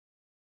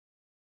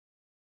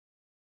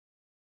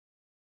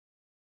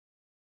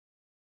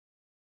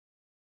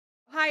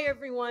Hi,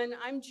 everyone.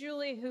 I'm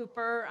Julie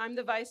Hooper. I'm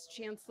the Vice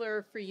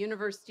Chancellor for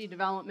University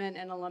Development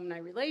and Alumni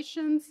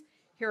Relations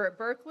here at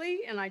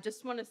Berkeley, and I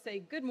just want to say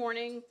good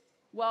morning,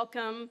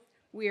 welcome.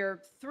 We are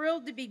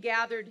thrilled to be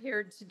gathered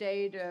here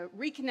today to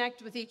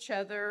reconnect with each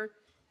other,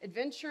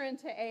 adventure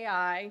into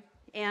AI,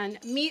 and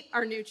meet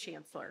our new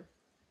Chancellor.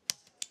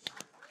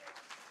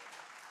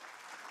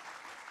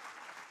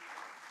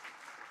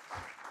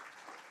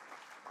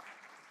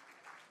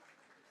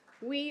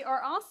 We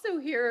are also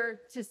here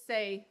to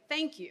say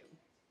thank you.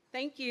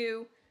 Thank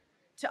you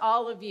to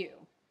all of you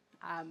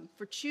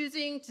for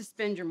choosing to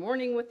spend your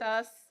morning with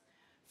us,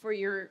 for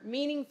your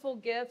meaningful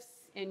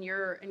gifts and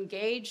your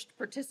engaged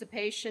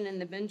participation in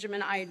the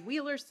Benjamin Ide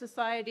Wheeler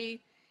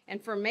Society, and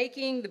for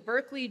making the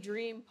Berkeley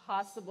dream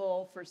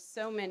possible for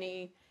so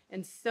many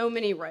in so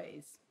many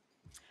ways.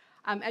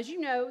 As you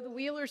know, the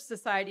Wheeler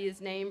Society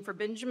is named for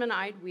Benjamin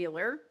Ide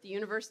Wheeler, the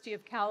University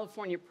of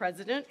California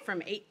president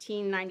from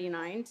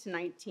 1899 to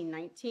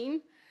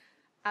 1919.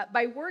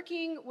 By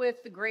working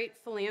with the great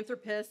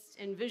philanthropists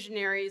and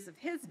visionaries of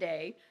his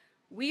day,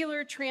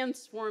 Wheeler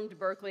transformed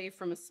Berkeley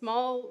from a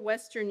small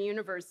Western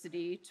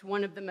university to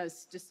one of the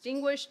most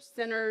distinguished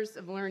centers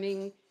of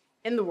learning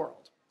in the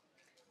world.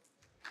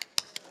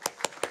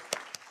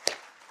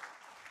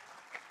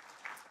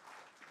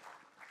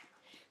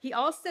 He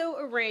also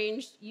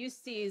arranged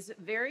UC's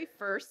very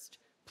first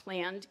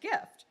planned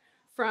gift.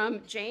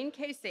 From Jane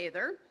K.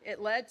 Sather,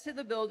 it led to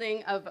the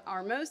building of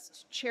our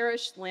most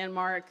cherished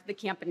landmark, the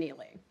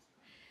Campanile.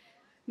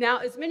 Now,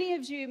 as many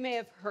of you may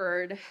have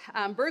heard,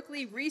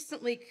 Berkeley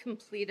recently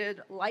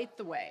completed Light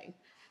the Way,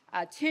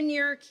 a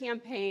 10-year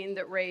campaign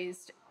that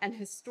raised an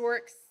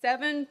historic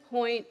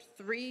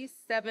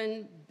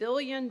 $7.37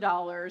 billion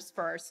for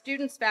our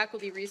students,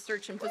 faculty,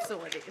 research, and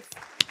facilities.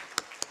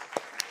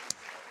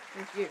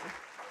 Thank you.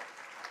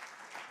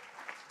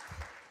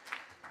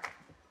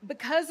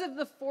 Because of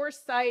the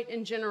foresight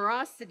and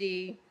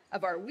generosity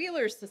of our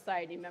Wheeler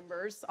Society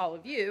members, all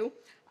of you,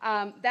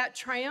 that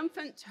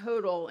triumphant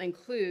total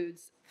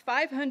includes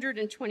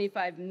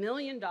 $525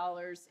 million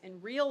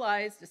in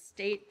realized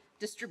estate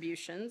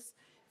distributions,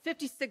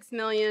 $56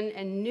 million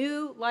in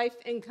new life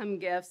income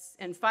gifts,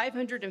 and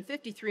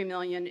 $553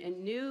 million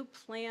in new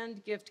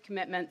planned gift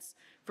commitments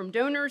from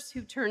donors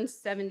who turned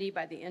 70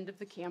 by the end of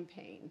the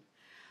campaign.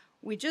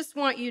 We just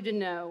want you to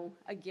know,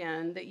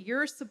 again, that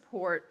your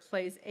support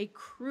plays a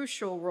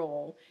crucial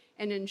role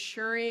in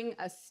ensuring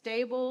a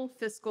stable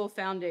fiscal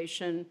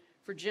foundation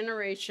for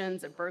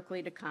generations at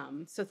Berkeley to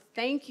come. So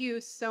thank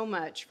you so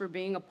much for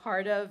being a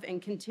part of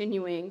and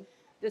continuing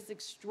this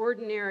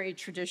extraordinary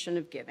tradition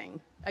of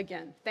giving.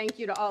 Again, thank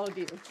you to all of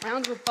you.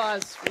 Round of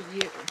applause for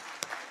you.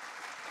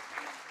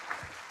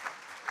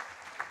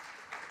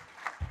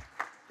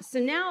 So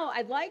now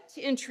I'd like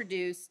to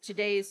introduce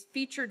today's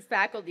featured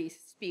faculty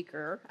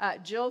speaker,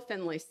 Jill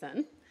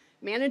Finlayson,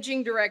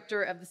 Managing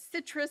Director of the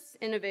CITRIS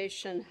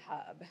Innovation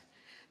Hub.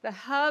 The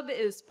Hub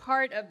is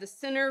part of the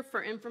Center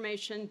for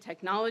Information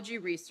Technology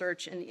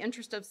Research in the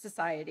Interest of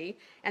Society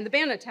and the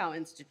Banatow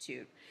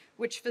Institute,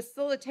 which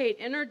facilitate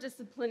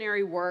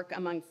interdisciplinary work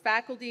among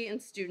faculty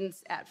and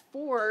students at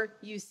 4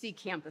 UC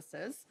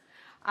campuses,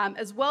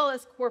 as well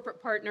as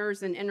corporate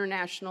partners and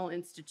international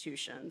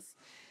institutions.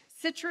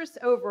 CITRIS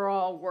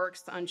overall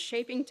works on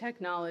shaping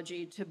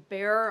technology to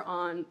bear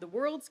on the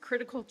world's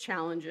critical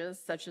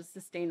challenges, such as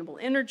sustainable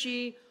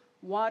energy,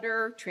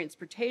 water,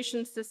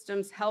 transportation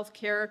systems,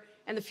 healthcare,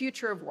 and the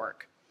future of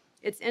work.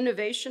 Its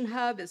innovation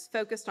hub is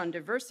focused on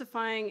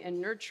diversifying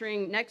and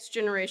nurturing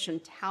next-generation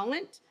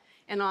talent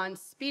and on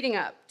speeding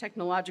up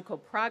technological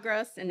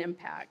progress and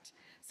impact.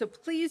 So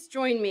please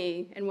join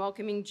me in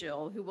welcoming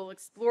Jill, who will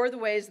explore the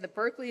ways that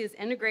Berkeley is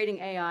integrating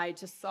AI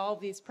to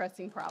solve these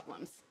pressing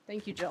problems.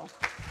 Thank you, Jill.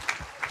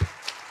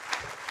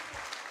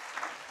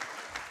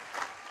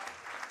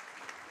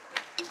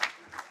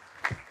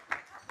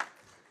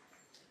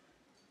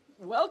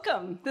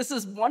 Welcome. This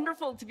is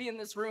wonderful to be in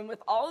this room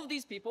with all of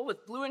these people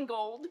with blue and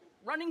gold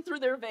running through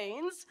their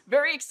veins.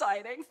 Very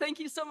exciting. Thank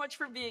you so much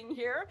for being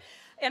here.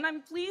 And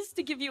I'm pleased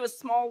to give you a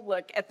small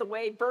look at the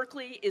way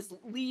Berkeley is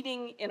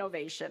leading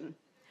innovation.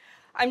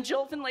 I'm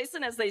Jill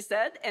Finlayson, as they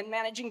said, and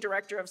Managing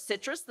Director of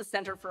CITRIS, the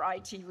Center for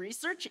IT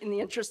Research in the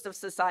Interest of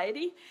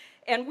Society.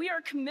 And we are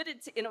committed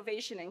to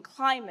innovation in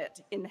climate,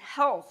 in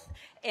health,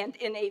 and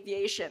in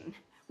aviation.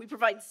 We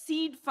provide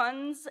seed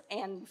funds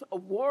and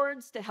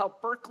awards to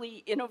help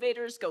Berkeley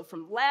innovators go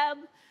from lab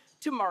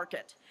to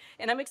market.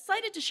 And I'm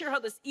excited to share how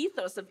this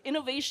ethos of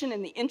innovation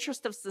in the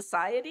interest of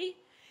society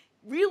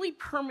really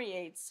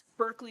permeates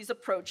Berkeley's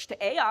approach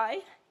to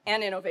AI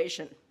and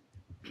innovation.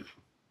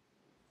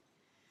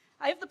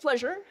 I have the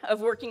pleasure of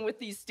working with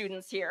these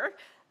students here.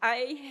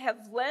 I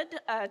have led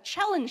a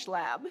challenge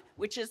lab,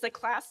 which is a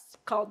class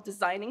called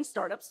Designing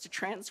Startups to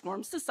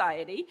Transform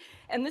Society.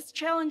 And this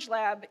challenge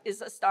lab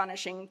is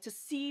astonishing to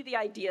see the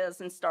ideas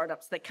and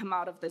startups that come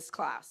out of this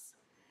class.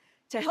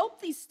 To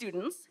help these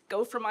students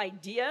go from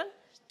idea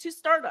to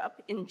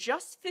startup in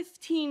just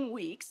 15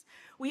 weeks,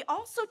 we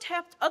also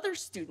tapped other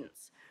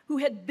students who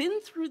had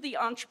been through the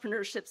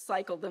entrepreneurship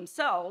cycle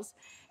themselves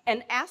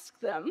and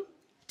asked them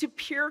to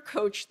peer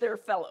coach their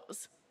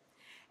fellows.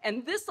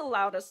 And this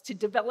allowed us to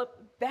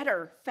develop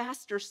better,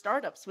 faster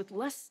startups with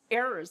less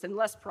errors and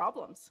less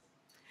problems.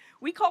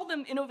 We call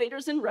them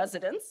innovators in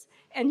residence,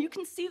 and you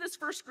can see this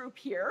first group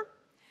here.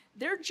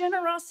 Their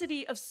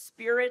generosity of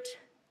spirit,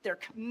 their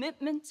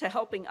commitment to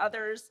helping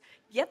others,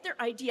 get their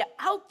idea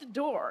out the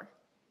door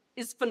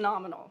is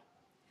phenomenal.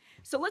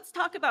 So let's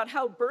talk about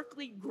how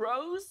Berkeley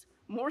grows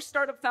more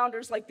startup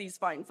founders like these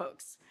fine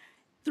folks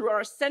through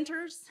our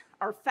centers,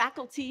 our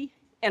faculty,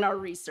 and our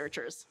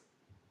researchers.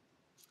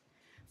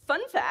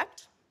 Fun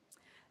fact,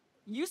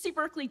 UC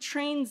Berkeley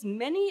trains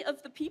many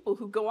of the people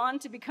who go on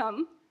to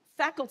become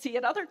faculty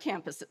at other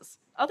campuses,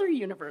 other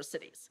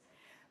universities.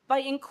 By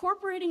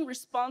incorporating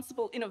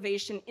responsible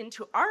innovation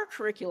into our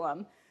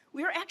curriculum,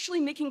 we are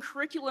actually making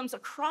curriculums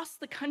across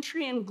the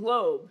country and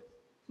globe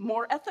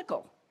more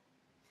ethical.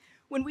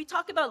 When we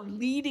talk about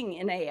leading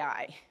in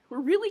AI,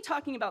 we're really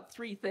talking about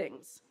three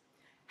things.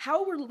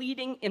 How we're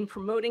leading in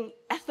promoting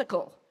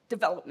ethical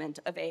development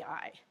of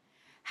AI,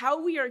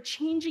 how we are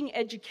changing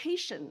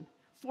education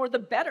for the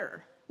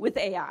better with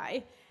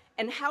AI,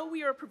 and how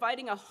we are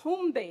providing a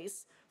home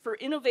base for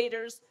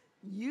innovators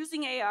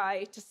using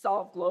AI to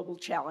solve global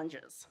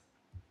challenges.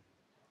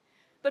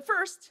 But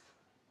first,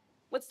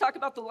 let's talk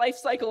about the life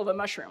cycle of a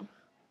mushroom.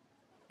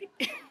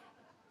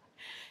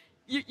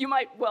 You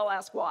might well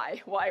ask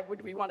why. Why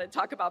would we want to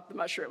talk about the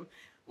mushroom?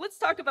 Let's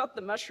talk about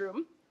the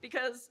mushroom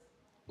because,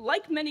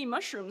 like many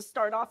mushrooms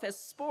start off as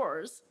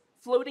spores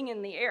floating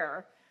in the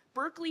air,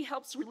 Berkeley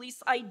helps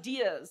release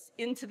ideas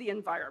into the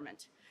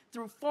environment.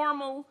 Through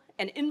formal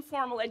and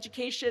informal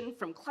education,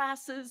 from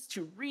classes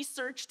to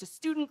research to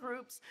student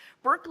groups,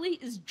 Berkeley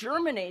is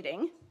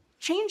germinating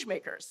change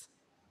makers.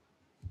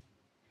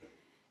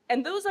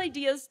 And those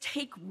ideas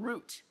take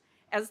root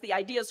as the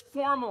ideas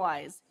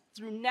formalize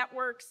through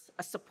networks,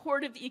 a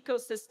supportive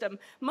ecosystem,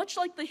 much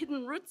like the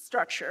hidden root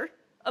structure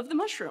of the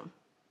mushroom.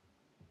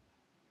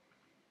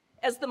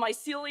 As the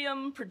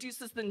mycelium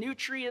produces the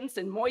nutrients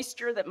and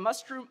moisture that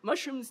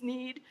mushrooms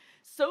need,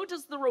 so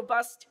does the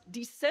robust,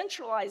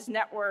 decentralized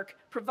network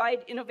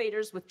provide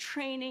innovators with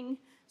training,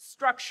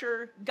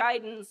 structure,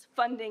 guidance,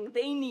 funding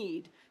they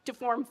need to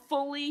form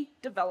fully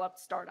developed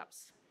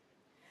startups.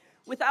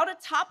 Without a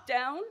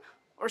top-down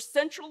or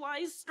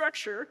centralized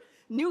structure,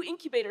 new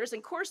incubators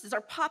and courses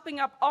are popping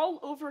up all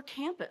over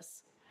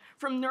campus.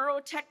 From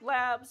neurotech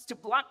labs to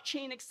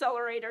blockchain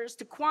accelerators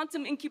to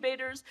quantum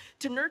incubators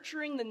to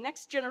nurturing the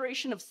next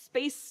generation of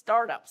space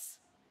startups.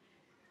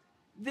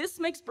 This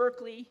makes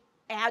Berkeley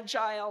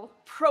agile,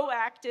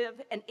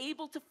 proactive, and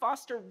able to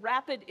foster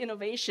rapid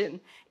innovation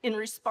in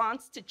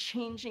response to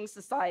changing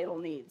societal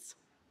needs.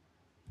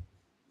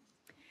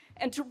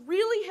 And to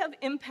really have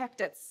impact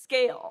at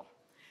scale,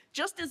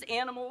 just as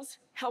animals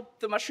help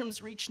the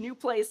mushrooms reach new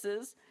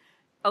places,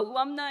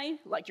 alumni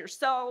like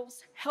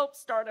yourselves help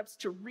startups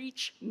to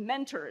reach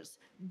mentors,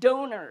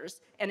 donors,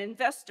 and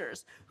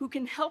investors who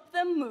can help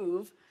them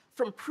move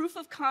from proof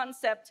of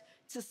concept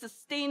to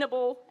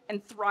sustainable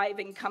and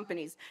thriving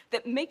companies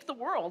that make the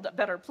world a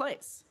better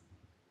place.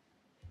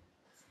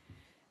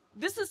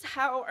 This is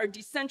how our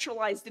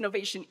decentralized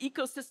innovation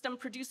ecosystem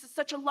produces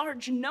such a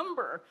large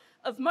number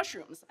of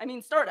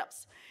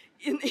startups,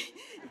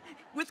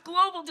 with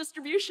global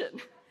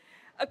distribution.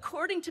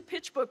 According to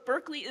PitchBook,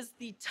 Berkeley is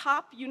the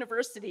top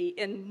university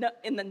in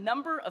the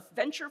number of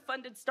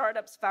venture-funded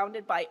startups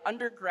founded by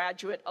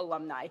undergraduate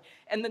alumni,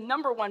 and the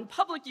 #1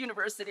 public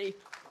university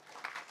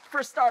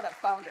for startup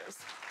founders.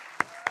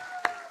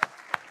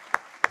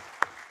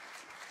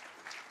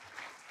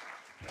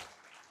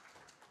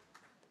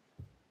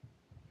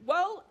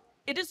 While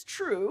it is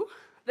true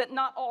that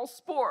not all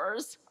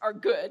spores are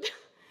good,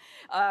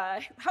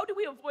 how do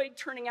we avoid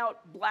turning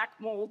out black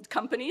mold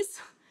companies?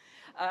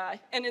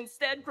 And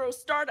instead grow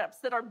startups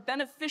that are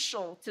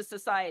beneficial to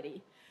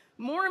society?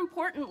 More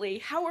importantly,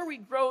 how are we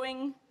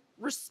growing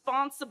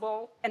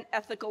responsible and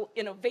ethical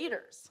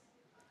innovators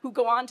who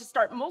go on to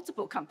start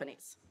multiple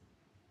companies?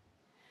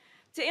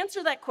 To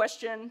answer that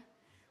question,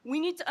 we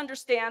need to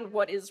understand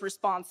what is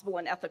responsible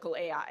and ethical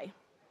AI.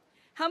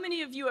 How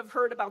many of you have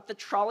heard about the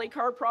trolley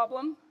car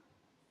problem?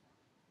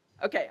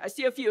 Okay, I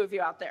see a few of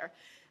you out there.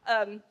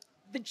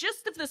 The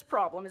gist of this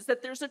problem is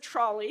that there's a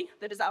trolley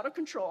that is out of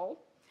control,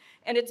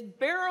 and it's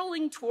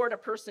barreling toward a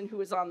person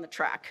who is on the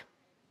track.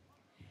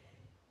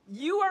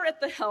 You are at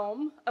the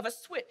helm of a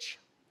switch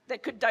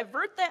that could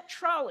divert that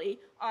trolley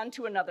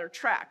onto another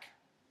track,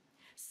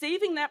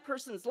 saving that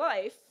person's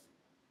life,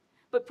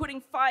 but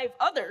putting 5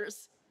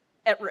 others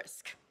at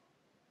risk.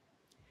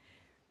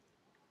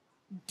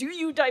 Do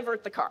you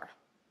divert the car?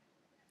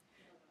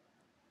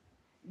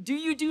 Do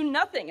you do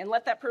nothing and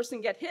let that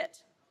person get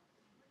hit?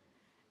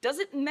 Does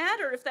it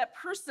matter if that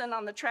person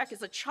on the track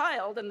is a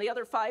child and the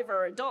other 5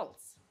 are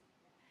adults?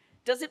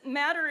 Does it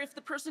matter if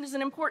the person is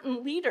an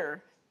important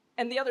leader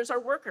and the others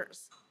are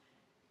workers?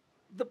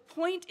 The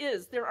point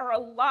is, there are a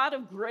lot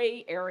of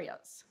gray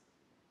areas,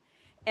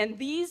 and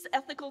these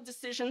ethical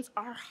decisions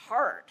are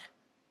hard.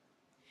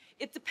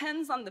 It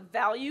depends on the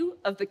value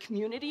of the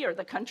community or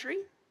the country,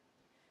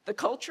 the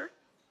culture,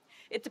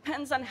 It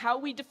depends on how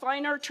we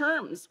define our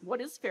terms.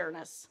 What is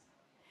fairness?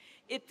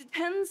 It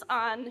depends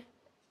on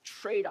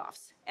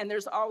trade-offs, and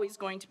there's always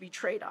going to be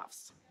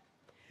trade-offs.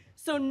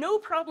 So no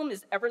problem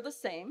is ever the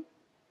same,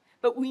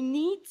 but we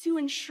need to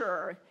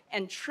ensure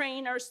and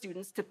train our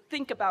students to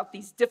think about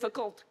these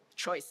difficult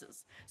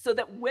choices so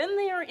that when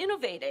they are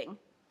innovating,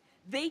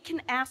 they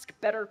can ask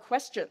better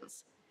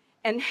questions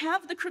and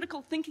have the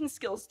critical thinking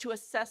skills to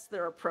assess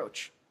their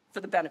approach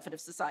for the benefit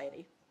of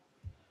society.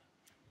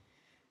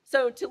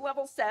 So to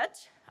level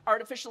set,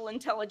 artificial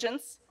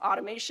intelligence,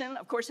 automation,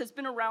 of course, has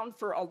been around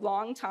for a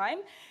long time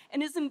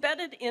and is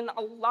embedded in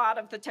a lot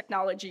of the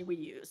technology we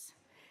use.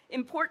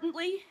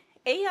 Importantly,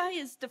 AI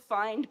is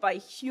defined by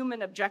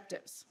human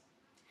objectives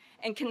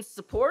and can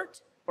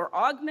support or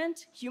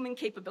augment human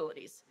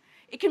capabilities.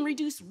 It can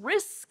reduce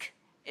risk,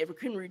 it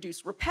can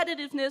reduce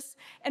repetitiveness,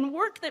 and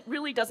work that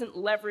really doesn't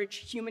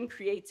leverage human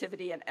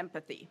creativity and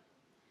empathy.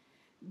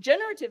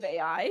 Generative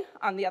AI,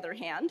 on the other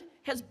hand,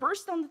 has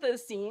burst onto the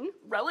scene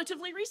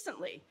relatively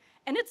recently,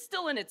 and it's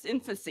still in its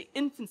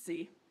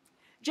infancy.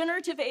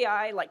 Generative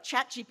AI, like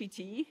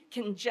ChatGPT,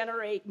 can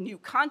generate new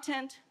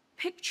content,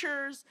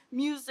 pictures,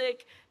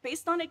 music,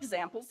 based on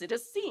examples it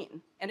has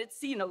seen, and it's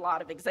seen a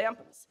lot of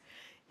examples.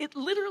 It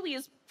literally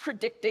is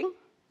predicting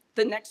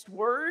the next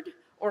word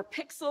or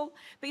pixel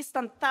based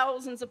on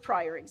thousands of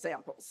prior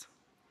examples.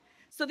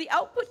 So the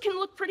output can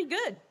look pretty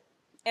good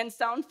and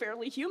sound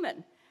fairly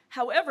human.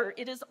 However,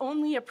 it is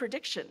only a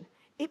prediction.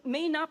 It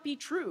may not be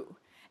true,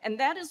 and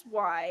that is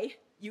why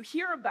you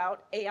hear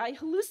about AI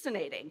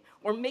hallucinating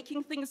or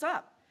making things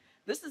up.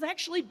 This is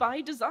actually by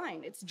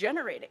design, it's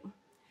generating.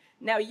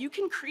 Now you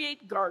can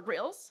create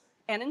guardrails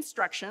and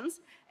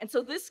instructions, and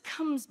so this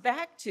comes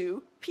back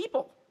to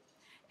people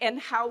and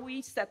how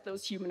we set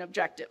those human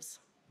objectives.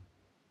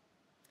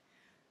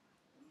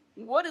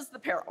 What is the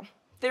peril?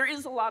 There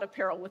is a lot of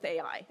peril with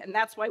AI, and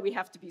that's why we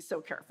have to be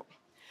so careful.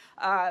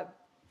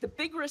 The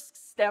big risks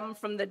stem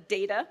from the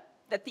data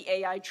that the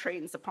AI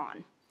trains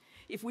upon.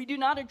 If we do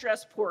not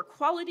address poor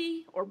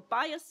quality or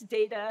biased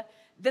data,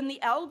 then the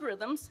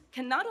algorithms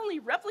can not only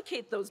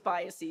replicate those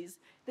biases,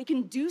 they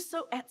can do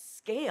so at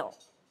scale,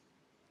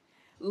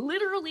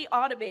 literally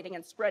automating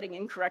and spreading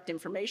incorrect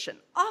information.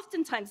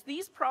 Oftentimes,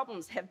 these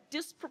problems have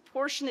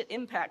disproportionate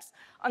impacts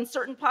on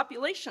certain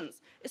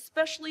populations,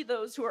 especially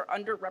those who are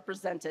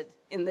underrepresented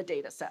in the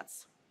data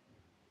sets.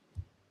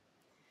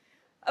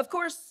 Of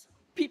course,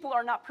 people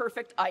are not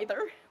perfect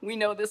either. We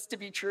know this to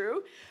be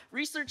true.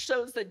 Research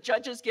shows that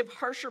judges give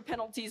harsher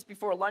penalties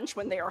before lunch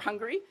when they are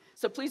hungry,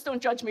 so please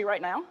don't judge me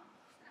right now.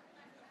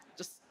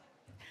 Just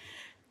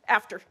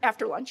after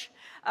lunch.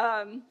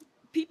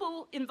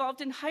 People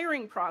involved in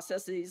hiring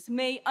processes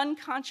may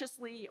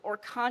unconsciously or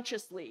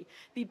consciously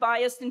be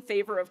biased in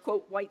favor of,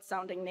 quote,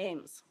 white-sounding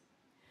names.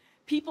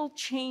 People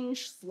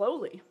change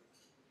slowly.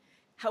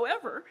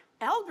 However,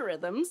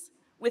 algorithms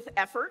with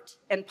effort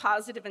and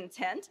positive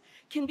intent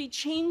can be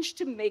changed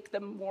to make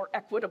them more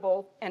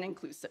equitable and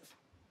inclusive.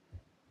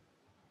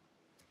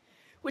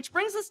 Which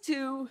brings us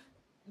to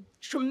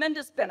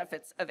tremendous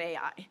benefits of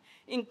AI,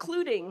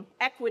 including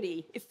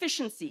equity,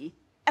 efficiency,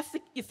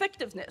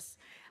 effectiveness.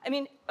 I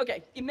mean,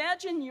 okay,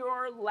 imagine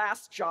your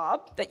last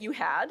job that you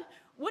had.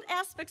 What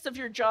aspects of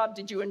your job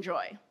did you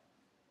enjoy?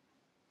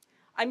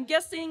 I'm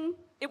guessing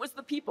it was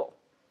the people.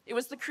 It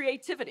was the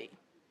creativity.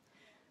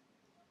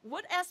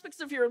 What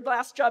aspects of your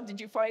last job did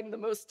you find the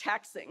most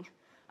taxing?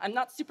 I'm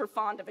not super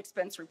fond of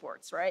expense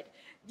reports, right?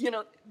 You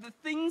know, the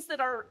things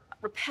that are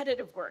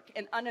repetitive work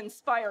and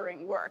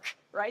uninspiring work,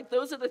 right?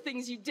 Those are the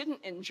things you didn't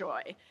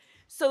enjoy.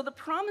 So the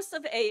promise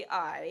of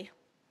AI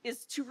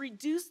is to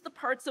reduce the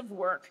parts of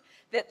work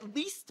that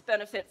least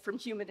benefit from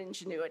human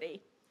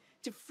ingenuity,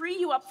 to free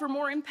you up for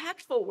more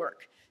impactful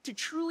work, to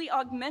truly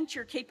augment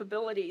your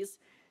capabilities,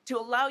 to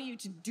allow you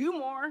to do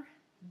more,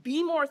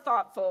 be more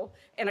thoughtful,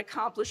 and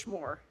accomplish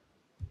more.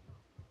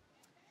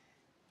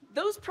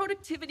 Those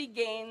productivity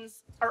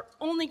gains are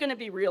only going to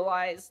be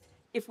realized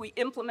if we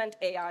implement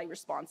AI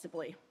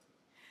responsibly.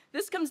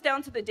 This comes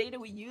down to the data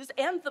we use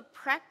and the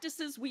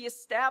practices we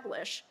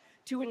establish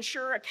to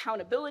ensure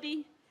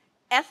accountability,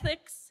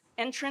 ethics,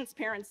 and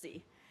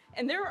transparency.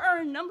 And there are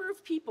a number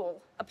of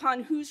people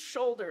upon whose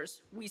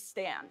shoulders we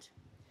stand.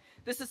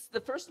 The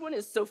first one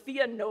is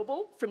Sophia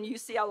Noble from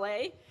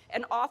UCLA,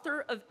 an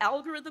author of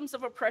Algorithms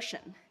of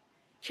Oppression.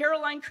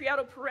 Caroline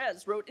Criado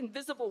Perez wrote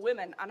Invisible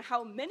Women on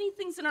how many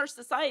things in our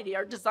society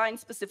are designed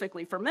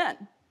specifically for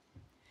men.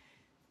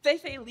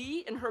 Fei-Fei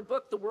Li, in her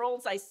book, The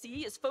Worlds I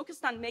See, is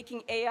focused on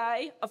making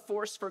AI a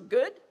force for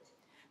good.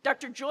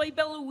 Dr. Joy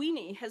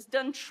Belluini has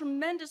done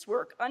tremendous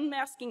work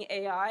unmasking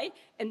AI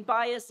and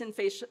bias in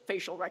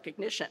facial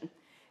recognition.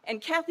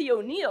 And Kathy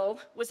O'Neill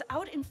was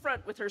out in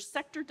front with her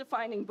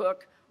sector-defining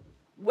book,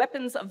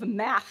 Weapons of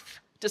Math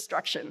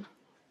Destruction.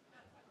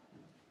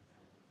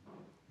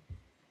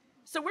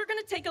 So we're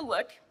going to take a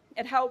look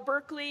at how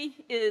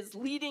Berkeley is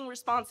leading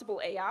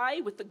responsible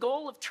AI with the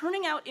goal of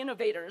turning out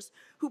innovators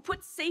who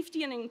put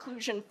safety and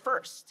inclusion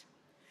first,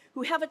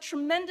 who have a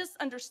tremendous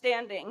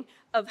understanding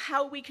of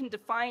how we can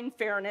define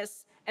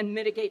fairness and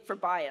mitigate for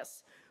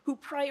bias, who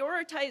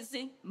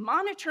prioritize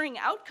monitoring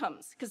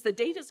outcomes, because the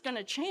data is going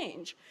to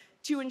change,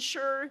 to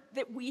ensure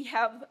that we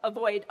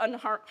avoid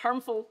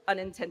harmful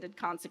unintended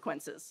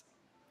consequences.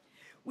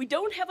 We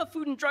don't have a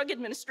Food and Drug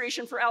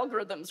Administration for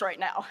algorithms right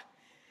now,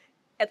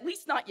 at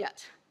least not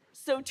yet.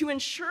 So to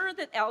ensure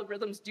that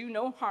algorithms do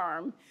no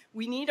harm,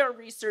 we need our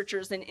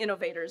researchers and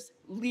innovators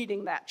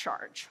leading that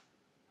charge.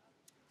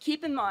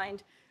 Keep in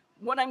mind,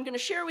 what I'm going to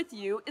share with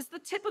you is the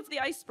tip of the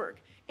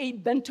iceberg, a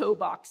bento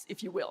box,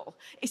 if you will,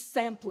 a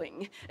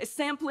sampling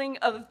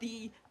of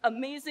the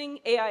amazing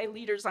AI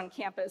leaders on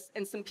campus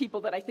and some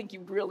people that I think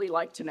you'd really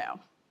like to know.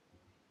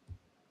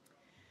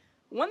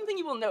 One thing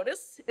you will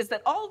notice is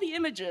that all the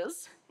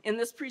images in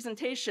this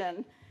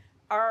presentation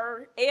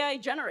are AI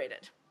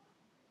generated.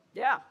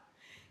 Yeah.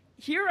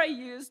 Here I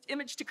used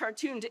image to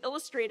cartoon to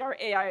illustrate our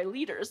AI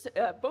leaders.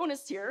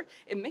 Bonus here,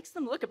 it makes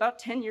them look about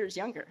 10 years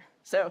younger.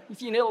 So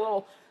if you need a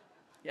little,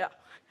 yeah.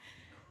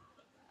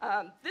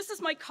 This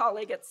is my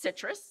colleague at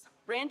CITRIS.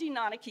 Randy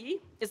Noneke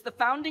is the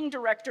founding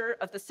director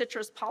of the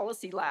CITRIS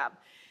Policy Lab.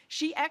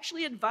 She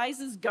actually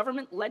advises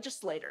government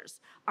legislators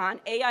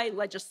on AI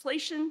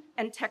legislation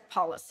and tech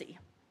policy.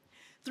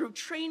 Through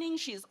training,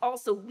 she is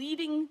also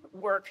leading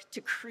work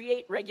to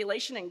create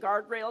regulation and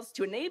guardrails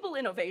to enable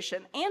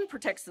innovation and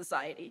protect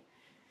society.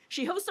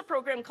 She hosts a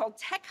program called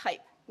Tech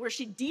Hype, where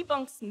she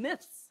debunks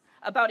myths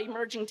about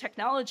emerging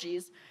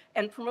technologies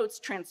and promotes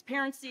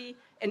transparency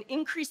and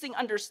increasing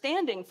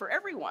understanding for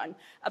everyone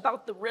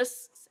about the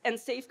risks and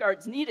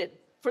safeguards needed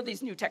for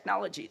these new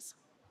technologies.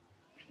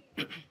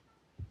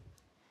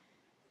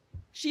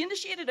 She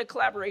initiated a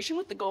collaboration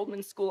with the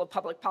Goldman School of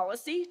Public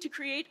Policy to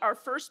create our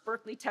first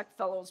Berkeley Tech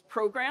Fellows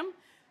program,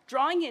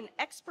 drawing in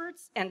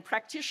experts and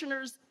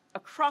practitioners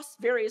across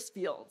various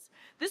fields.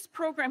 This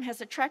program has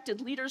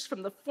attracted leaders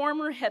from the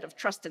former head of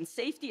trust and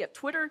safety at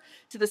Twitter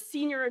to the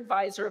senior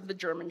advisor of the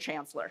German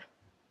Chancellor.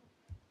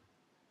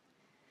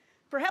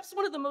 Perhaps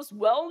one of the most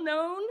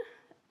well-known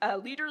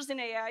leaders in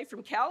AI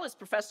from Cal is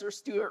Professor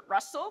Stuart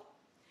Russell,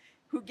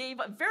 who gave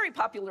a very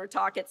popular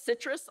talk at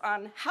CITRIS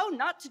on how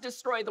not to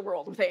destroy the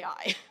world with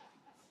AI.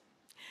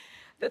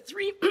 The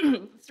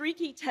three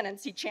key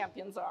tenets he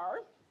champions are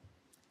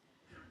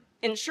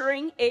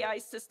ensuring AI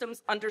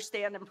systems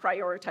understand and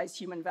prioritize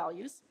human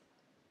values,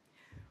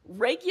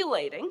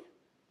 regulating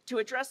to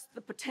address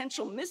the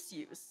potential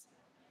misuse,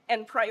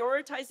 and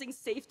prioritizing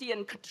safety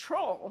and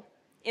control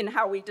in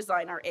how we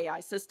design our AI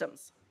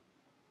systems.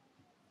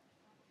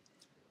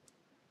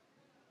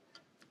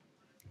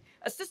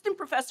 Assistant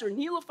Professor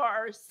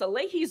Nilüfer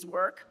Salehi's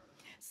work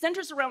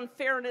centers around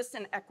fairness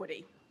and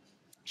equity.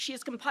 She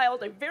has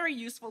compiled a very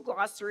useful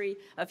glossary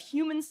of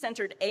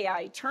human-centered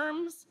AI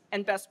terms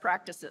and best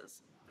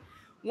practices.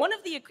 One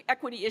of the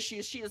equity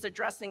issues she is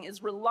addressing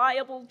is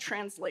reliable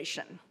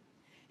translation.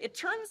 It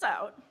turns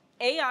out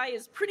AI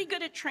is pretty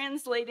good at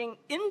translating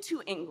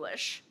into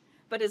English,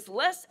 but is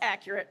less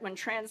accurate when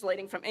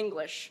translating from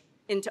English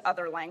into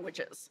other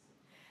languages.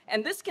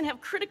 And this can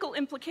have critical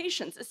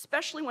implications,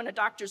 especially when a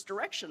doctor's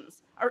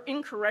directions are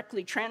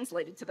incorrectly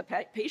translated to the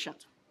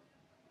patient.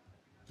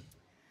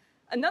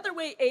 Another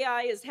way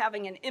AI is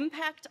having an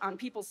impact on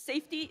people's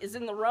safety is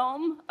in the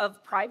realm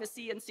of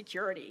privacy and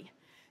security.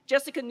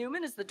 Jessica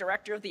Newman is the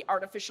director of the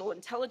Artificial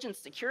Intelligence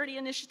Security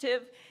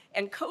Initiative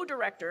and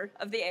co-director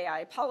of the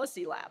AI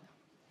Policy Lab.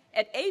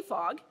 At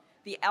AFOG,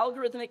 the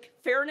Algorithmic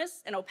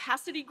Fairness and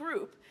Opacity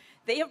Group,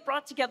 they have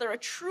brought together a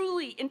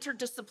truly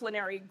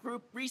interdisciplinary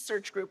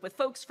research group with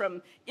folks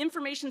from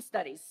information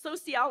studies,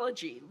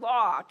 sociology,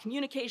 law,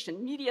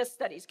 communication, media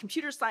studies,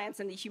 computer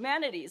science, and the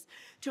humanities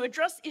to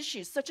address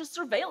issues such as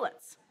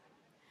surveillance.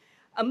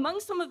 Among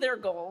some of their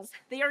goals,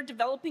 they are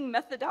developing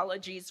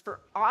methodologies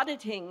for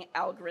auditing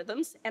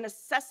algorithms and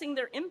assessing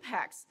their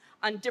impacts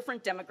on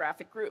different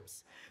demographic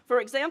groups. For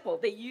example,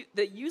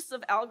 the use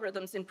of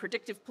algorithms in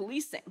predictive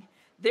policing.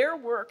 Their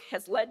work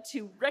has led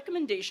to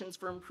recommendations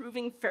for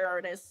improving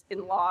fairness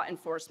in law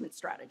enforcement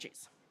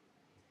strategies.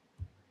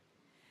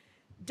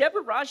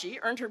 Deborah Raji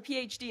earned her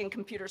PhD in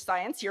computer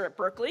science here at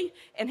Berkeley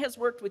and has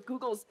worked with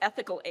Google's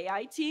ethical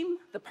AI team,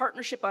 the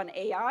Partnership on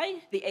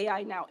AI, the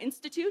AI Now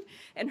Institute,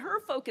 and her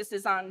focus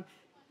is on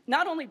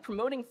not only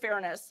promoting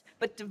fairness,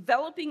 but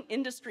developing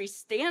industry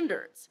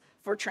standards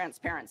for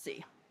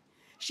transparency.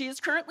 She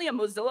is currently a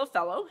Mozilla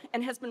Fellow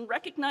and has been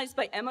recognized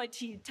by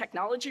MIT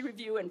Technology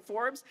Review and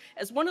Forbes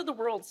as one of the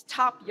world's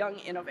top young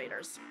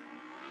innovators.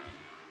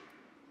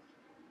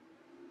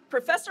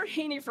 Professor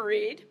Hani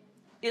Farid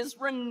is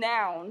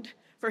renowned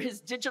for his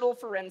digital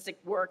forensic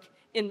work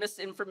in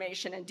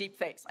misinformation and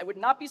deepfakes. I would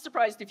not be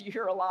surprised if you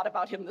hear a lot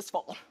about him this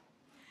fall.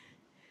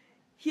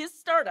 His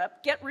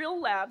startup, Get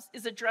Real Labs,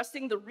 is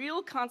addressing the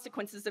real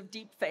consequences of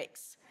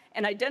deepfakes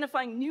and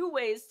identifying new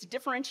ways to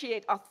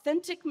differentiate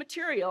authentic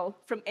material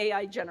from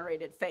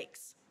AI-generated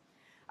fakes.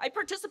 I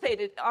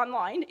participated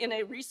online in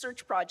a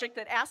research project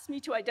that asked me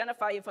to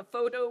identify if a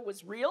photo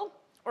was real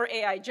or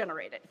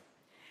AI-generated.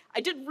 I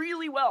did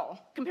really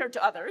well compared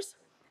to others.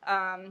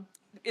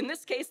 In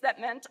this case, that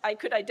meant I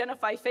could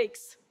identify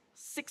fakes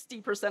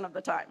 60% of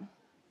the time.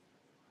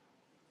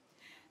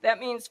 That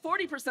means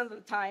 40% of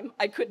the time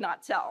I could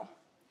not tell.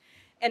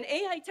 And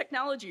AI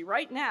technology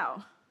right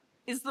now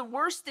is the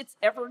worst it's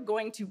ever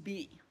going to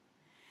be.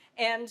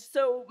 And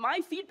so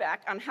my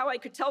feedback on how I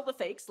could tell the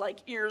fakes, like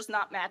ears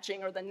not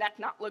matching or the neck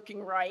not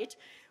looking right,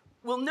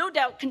 will no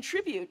doubt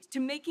contribute to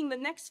making the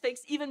next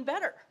fakes even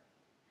better.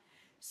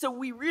 So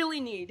we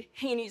really need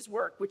Haney's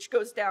work, which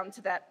goes down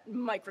to that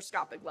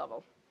microscopic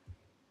level.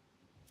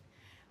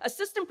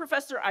 Assistant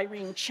Professor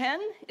Irene Chen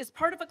is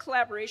part of a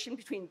collaboration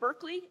between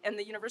Berkeley and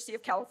the University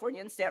of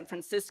California in San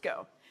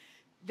Francisco.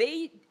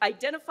 They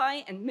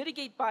identify and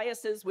mitigate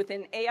biases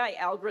within AI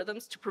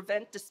algorithms to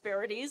prevent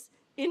disparities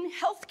in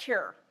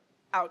healthcare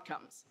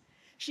outcomes.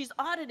 She's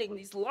auditing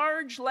these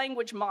large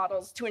language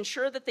models to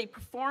ensure that they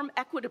perform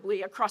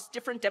equitably across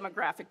different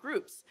demographic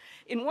groups.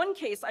 In one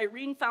case,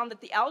 Irene found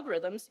that the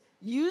algorithms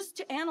used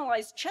to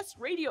analyze chest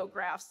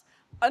radiographs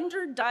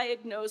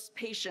underdiagnosed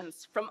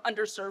patients from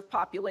underserved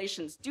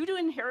populations due to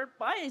inherent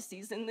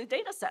biases in the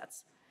data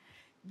sets.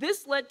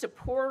 This led to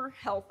poor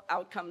health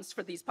outcomes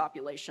for these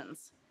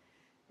populations.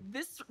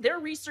 Their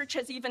research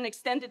has even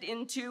extended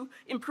into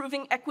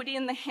improving equity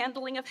in the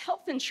handling of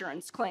health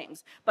insurance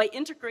claims by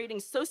integrating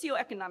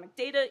socioeconomic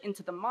data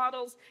into the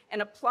models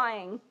and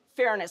applying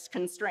fairness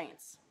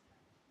constraints.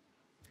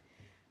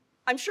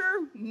 I'm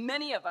sure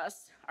many of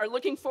us are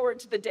looking forward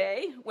to the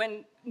day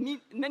when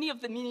many of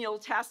the menial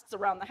tasks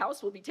around the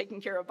house will be taken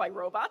care of by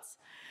robots.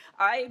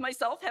 I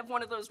myself have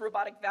one of those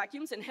robotic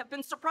vacuums and have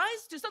been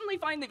surprised to suddenly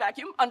find the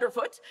vacuum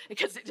underfoot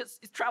because it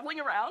is traveling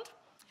around.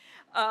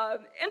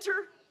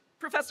 Enter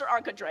Professor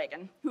Anka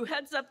Dragan, who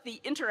heads up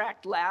the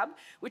Interact Lab,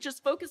 which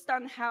is focused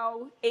on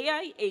how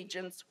AI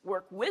agents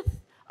work with,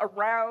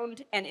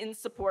 around, and in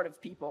support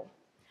of people.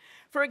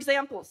 For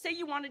example, say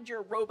you wanted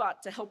your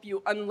robot to help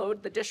you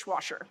unload the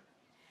dishwasher.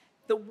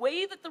 The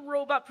way that the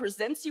robot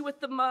presents you with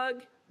the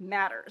mug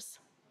matters.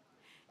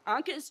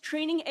 Anka is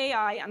training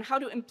AI on how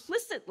to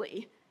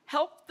implicitly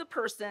help the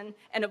person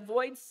and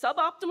avoid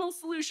suboptimal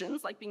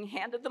solutions, like being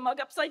handed the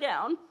mug upside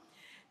down,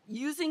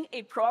 using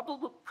a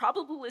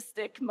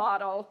probabilistic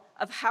model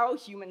of how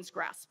humans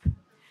grasp.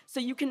 So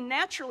you can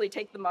naturally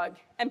take the mug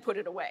and put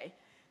it away.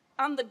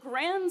 On the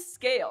grand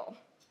scale,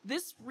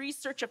 this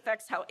research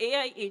affects how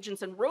AI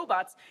agents and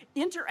robots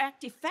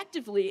interact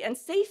effectively and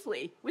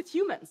safely with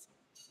humans.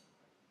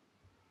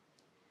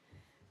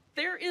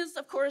 There is,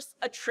 of course,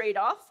 a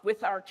trade-off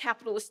with our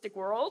capitalistic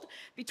world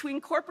between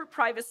corporate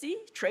privacy,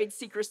 trade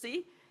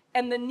secrecy,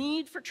 and the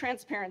need for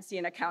transparency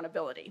and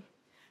accountability.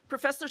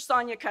 Professor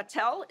Sonia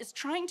Cattell is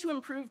trying to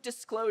improve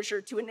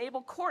disclosure to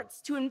enable courts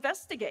to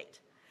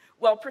investigate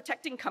while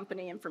protecting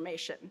company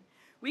information.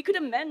 We could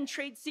amend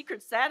trade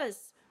secret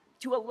status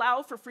to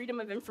allow for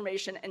freedom of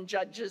information and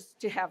judges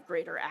to have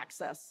greater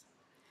access.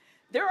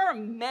 There are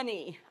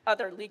many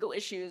other legal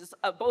issues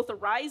both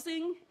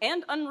arising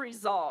and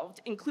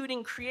unresolved,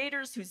 including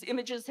creators whose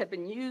images have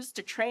been used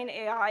to train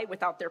AI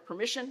without their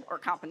permission or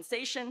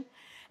compensation,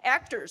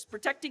 actors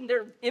protecting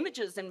their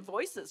images and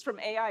voices from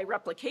AI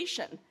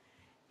replication.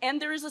 And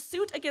there is a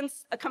suit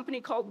against a company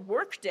called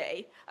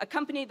Workday, a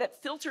company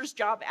that filters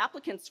job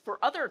applicants for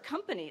other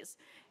companies.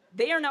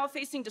 They are now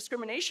facing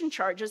discrimination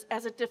charges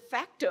as a de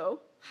facto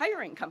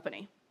hiring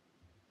company.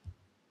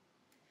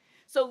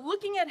 So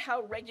looking at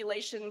how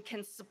regulation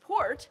can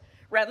support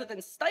rather than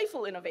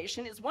stifle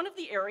innovation is one of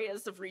the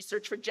areas of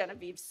research for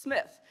Genevieve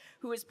Smith,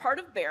 who is part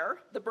of BEAR,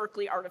 the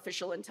Berkeley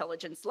Artificial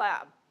Intelligence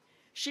Lab.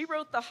 She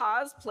wrote the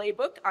Haas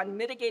playbook on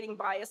mitigating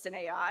bias in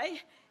AI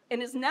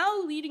and is now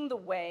leading the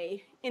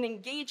way in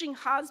engaging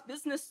Haas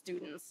business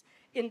students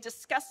in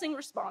discussing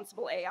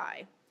responsible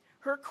AI.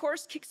 Her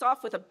course kicks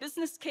off with a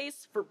business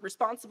case for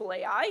responsible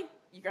AI.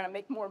 You're gonna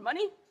make more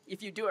money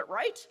if you do it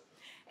right,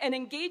 and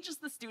engages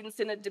the students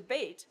in a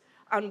debate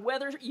on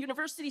whether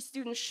university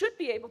students should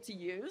be able to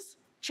use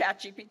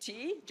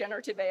ChatGPT,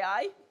 generative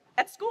AI,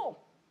 at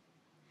school.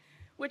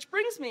 Which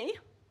brings me,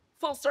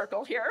 full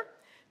circle here,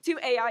 to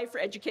AI for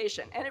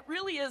education. And it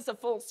really is a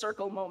full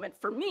circle moment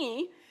for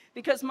me,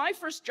 because my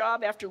first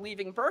job after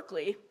leaving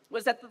Berkeley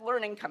was at the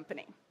Learning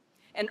Company,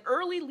 an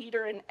early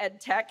leader in ed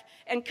tech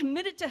and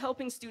committed to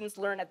helping students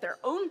learn at their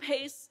own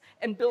pace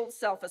and build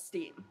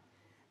self-esteem.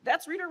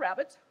 That's Reader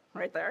Rabbit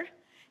right there.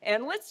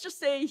 And let's just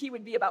say he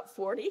would be about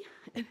 40.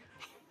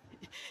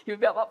 He would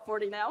be about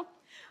 40 now.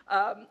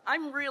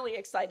 I'm really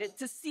excited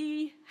to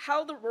see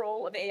how the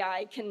role of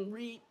AI can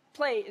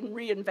play in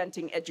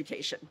reinventing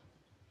education.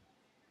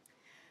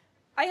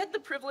 I had the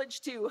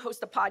privilege to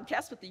host a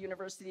podcast with the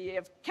University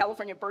of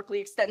California, Berkeley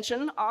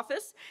Extension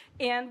Office,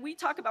 and we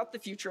talk about the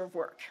future of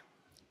work.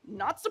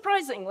 Not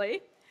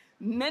surprisingly,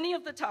 many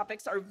of the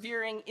topics are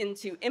veering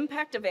into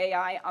impact of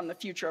AI on the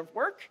future of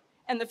work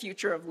and the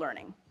future of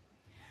learning.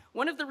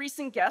 One of the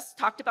recent guests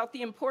talked about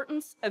the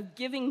importance of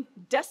giving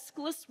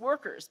deskless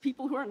workers,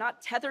 people who are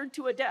not tethered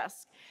to a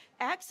desk,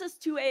 access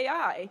to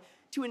AI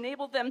to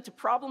enable them to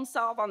problem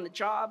solve on the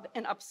job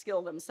and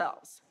upskill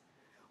themselves.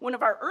 One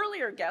of our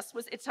earlier guests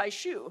was Itai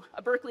Shu,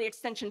 a Berkeley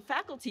Extension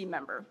faculty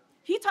member.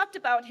 He talked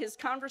about his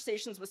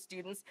conversations with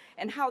students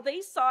and how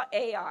they saw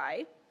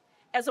AI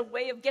as a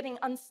way of getting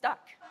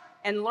unstuck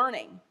and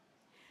learning,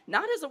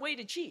 not as a way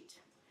to cheat.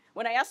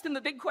 When I asked him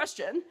the big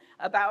question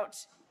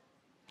about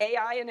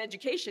AI and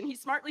education, he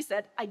smartly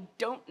said, I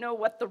don't know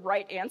what the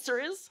right answer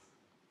is,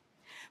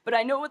 but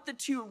I know what the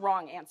two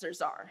wrong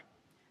answers are.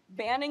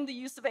 Banning the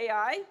use of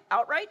AI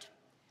outright,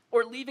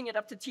 or leaving it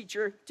up to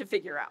teacher to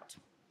figure out.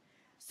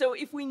 So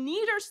if we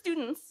need our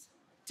students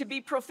to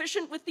be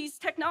proficient with these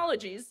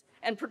technologies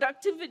and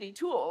productivity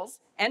tools,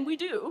 and we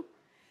do,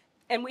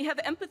 and we have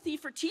empathy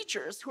for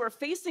teachers who are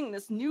facing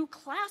this new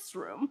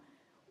classroom,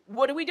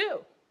 what do we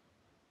do?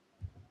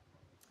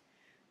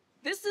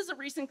 This is a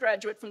recent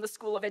graduate from the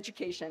School of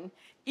Education.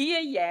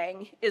 Iya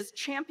Yang is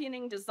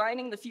championing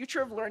designing the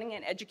future of learning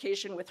and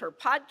education with her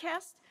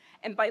podcast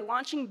and by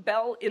launching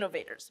Bell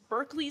Innovators,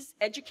 Berkeley's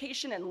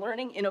education and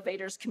learning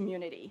innovators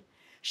community.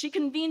 She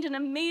convened an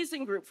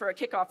amazing group for a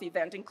kickoff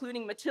event,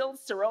 including Mathilde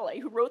Cirole,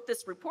 who wrote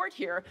this report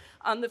here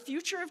on the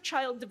future of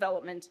child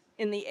development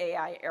in the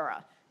AI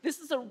era. This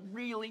is a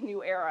really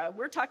new era.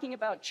 We're talking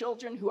about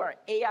children who are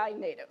AI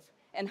native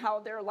and how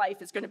their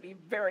life is going to be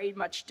very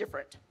much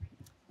different.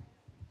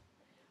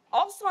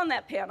 Also on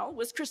that panel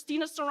was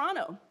Christina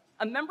Serrano,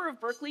 a member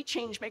of Berkeley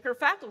Changemaker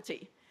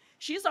faculty.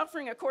 She's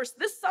offering a course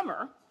this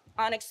summer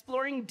on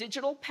exploring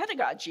digital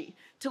pedagogy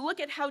to look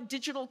at how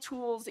digital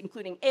tools,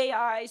 including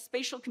AI,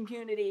 spatial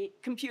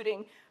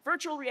computing,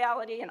 virtual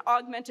reality, and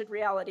augmented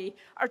reality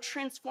are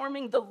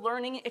transforming the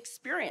learning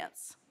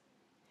experience.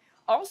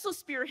 Also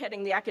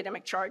spearheading the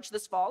academic charge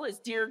this fall is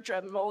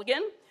Deirdre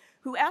Mulligan,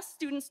 who asked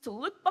students to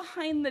look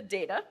behind the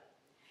data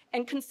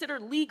and consider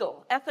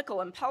legal,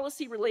 ethical, and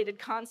policy-related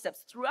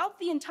concepts throughout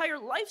the entire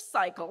life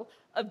cycle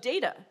of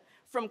data,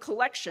 from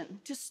collection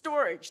to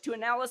storage to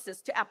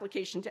analysis to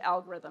application to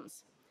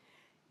algorithms.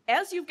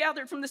 As you've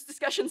gathered from this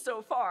discussion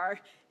so far,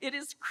 it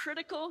is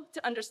critical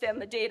to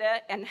understand the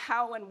data and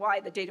how and why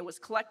the data was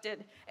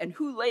collected and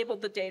who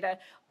labeled the data.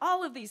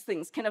 All of these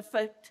things can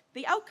affect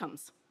the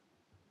outcomes.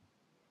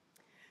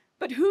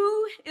 But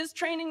who is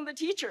training the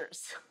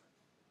teachers?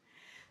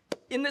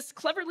 In this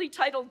cleverly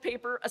titled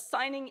paper,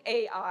 Assigning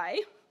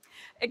AI,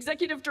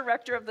 Executive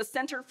Director of the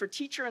Center for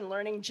Teacher and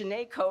Learning,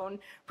 Janae Cohn,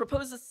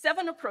 proposes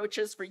 7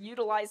 approaches for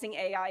utilizing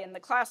AI in the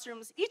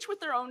classrooms, each with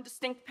their own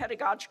distinct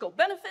pedagogical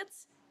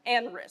benefits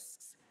and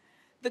risks.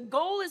 The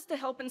goal is to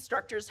help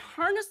instructors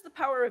harness the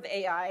power of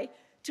AI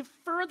to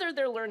further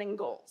their learning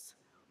goals.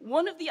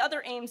 One of the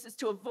other aims is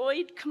to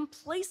avoid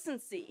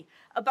complacency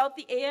about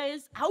the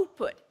AI's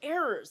output,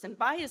 errors, and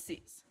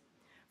biases.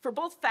 For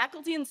both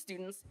faculty and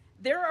students,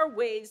 there are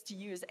ways to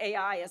use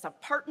AI as a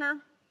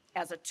partner,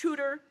 as a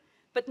tutor,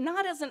 but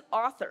not as an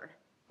author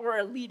or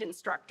a lead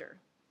instructor.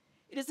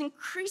 It is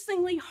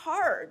increasingly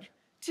hard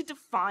to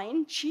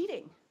define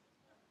cheating.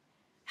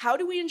 How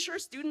do we ensure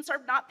students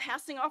are not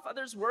passing off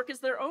others' work as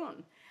their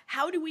own?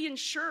 How do we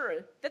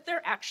ensure that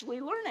they're actually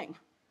learning?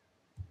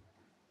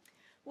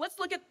 Let's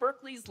look at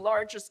Berkeley's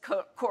largest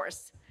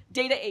course,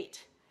 Data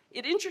 8.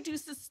 It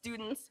introduces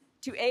students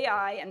to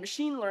AI and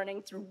machine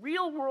learning through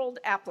real-world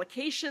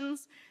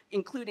applications,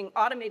 including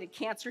automated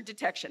cancer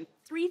detection.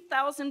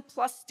 3,000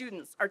 plus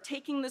students are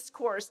taking this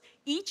course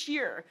each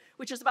year,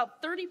 which is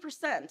about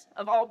 30%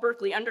 of all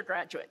Berkeley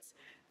undergraduates.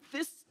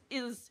 This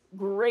is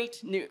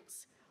great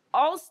news.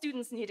 All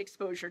students need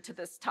exposure to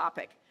this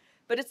topic,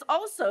 but it's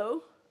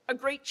also a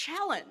great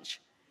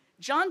challenge.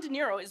 John De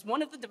Niro is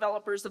one of the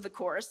developers of the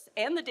course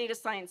and the data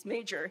science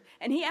major,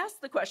 and he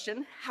asked the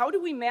question, how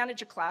do we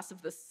manage a class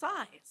of this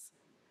size?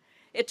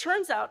 It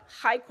turns out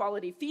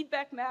high-quality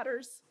feedback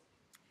matters,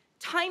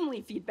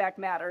 timely feedback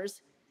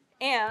matters,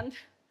 and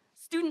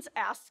students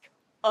ask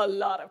a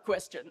lot of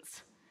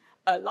questions.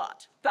 A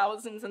lot,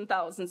 thousands and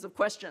thousands of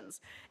questions.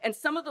 And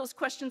some of those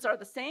questions are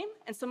the same,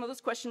 and some of those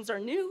questions are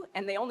new,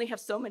 and they only have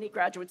so many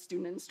graduate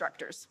student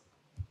instructors.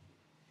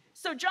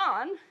 So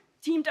John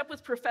teamed up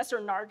with Professor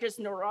Nargis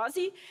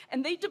Norazi,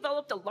 and they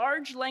developed a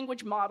large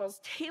language models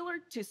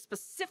tailored to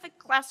specific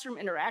classroom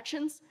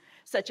interactions,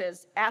 such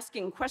as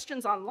asking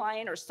questions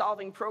online or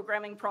solving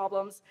programming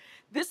problems.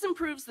 This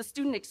improves the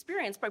student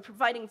experience by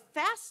providing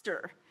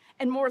faster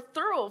and more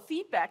thorough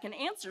feedback and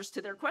answers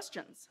to their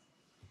questions.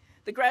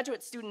 The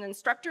graduate student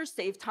instructors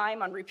save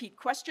time on repeat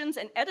questions,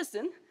 and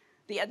Edison,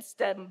 the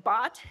EdSTEM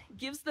bot,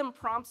 gives them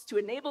prompts to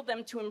enable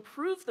them to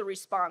improve the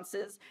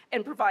responses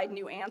and provide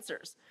new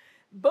answers.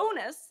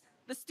 Bonus,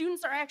 the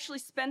students are actually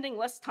spending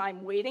less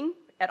time waiting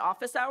at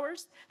office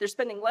hours. They're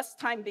spending less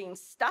time being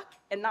stuck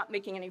and not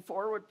making any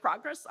forward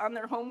progress on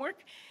their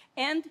homework.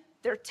 And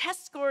their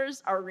test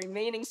scores are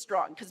remaining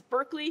strong, because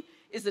Berkeley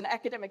is an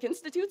academic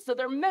institute, so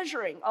they're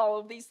measuring all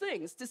of these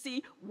things to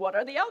see what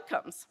are the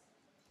outcomes.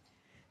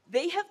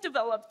 They have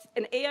developed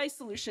an AI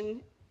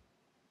solution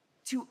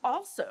to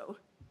also,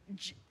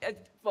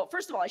 well,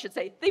 first of all, I should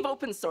say, they've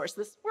open sourced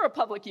this. We're a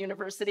public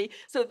university,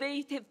 so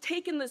they have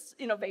taken this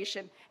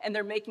innovation and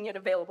they're making it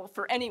available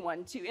for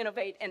anyone to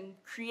innovate and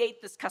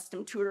create this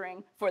custom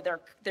tutoring for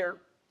their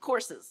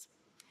courses.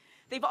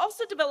 They've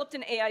also developed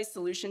an AI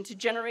solution to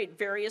generate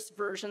various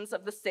versions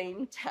of the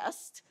same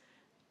test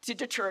to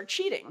deter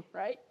cheating,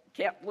 right?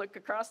 Can't look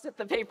across at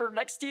the paper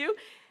next to you.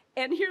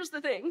 And here's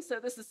the thing,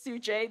 so this is Sue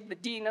Jay, the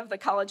Dean of the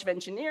College of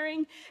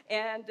Engineering,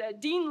 and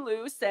Dean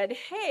Liu said,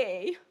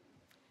 hey,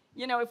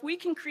 You know, if we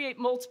can create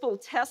multiple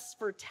tests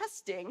for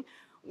testing,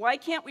 why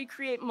can't we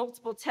create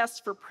multiple tests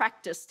for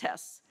practice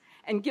tests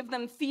and give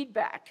them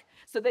feedback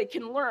so they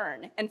can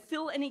learn and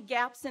fill any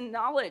gaps in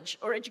knowledge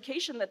or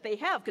education that they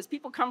have? Because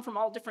people come from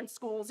all different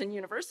schools and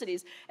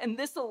universities, and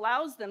this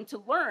allows them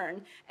to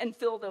learn and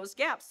fill those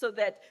gaps so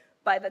that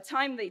by the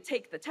time they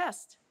take the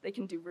test, they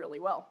can do really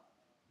well.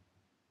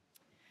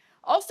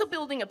 Also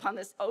building upon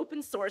this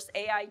open source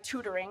AI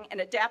tutoring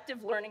and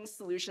adaptive learning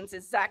solutions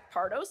is Zach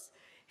Pardos.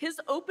 His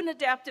open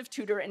adaptive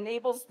tutor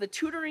enables the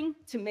tutoring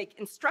to make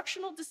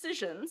instructional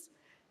decisions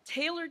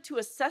tailored to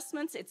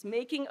assessments it's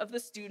making of the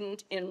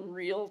student in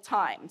real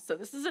time. So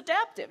this is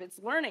adaptive, it's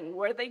learning.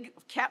 What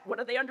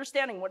are they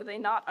understanding? What are they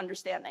not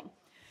understanding?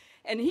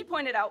 And he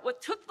pointed out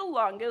what took the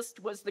longest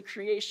was the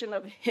creation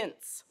of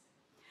hints.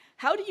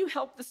 How do you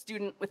help the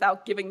student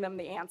without giving them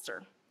the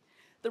answer?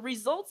 The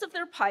results of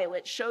their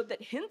pilot showed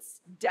that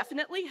hints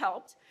definitely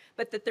helped,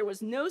 but that there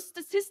was no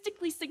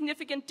statistically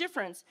significant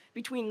difference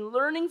between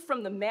learning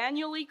from the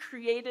manually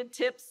created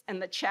tips and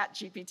the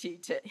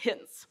ChatGPT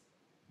hints.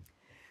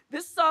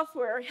 This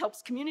software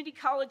helps community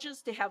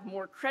colleges to have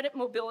more credit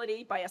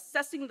mobility by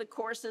assessing the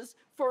courses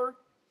for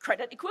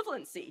credit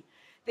equivalency.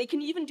 They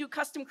can even do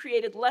custom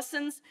created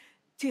lessons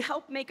to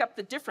help make up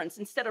the difference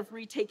instead of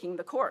retaking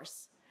the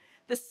course.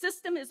 The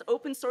system is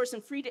open source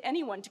and free to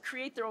anyone to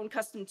create their own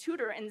custom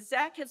tutor, and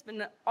Zach has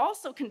been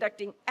also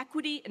conducting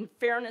equity and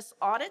fairness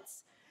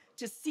audits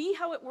to see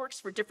how it works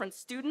for different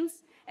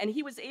students, and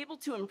he was able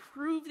to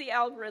improve the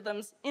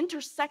algorithm's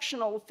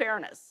intersectional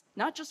fairness,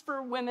 not just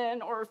for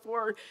women or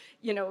for,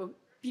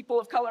 people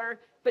of color,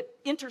 but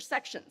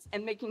intersections,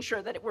 and making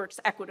sure that it works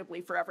equitably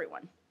for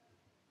everyone.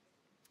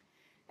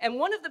 And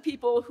one of the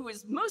people who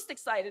is most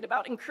excited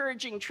about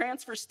encouraging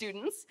transfer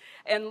students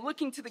and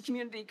looking to the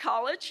community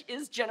college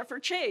is Jennifer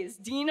Chase,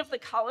 Dean of the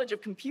College of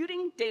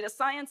Computing, Data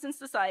Science, and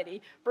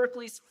Society,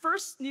 Berkeley's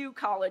first new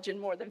college in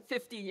more than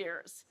 50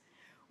 years.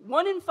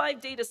 1 in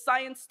 5 data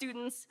science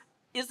students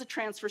is a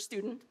transfer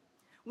student.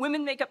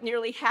 Women make up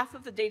nearly half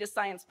of the data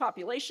science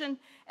population,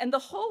 and the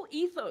whole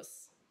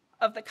ethos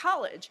of the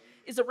college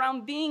is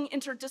around being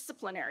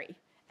interdisciplinary,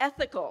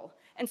 ethical,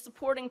 and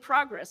supporting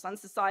progress on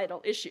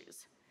societal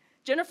issues.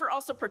 Jennifer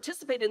also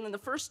participated in the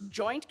first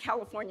joint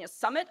California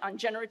Summit on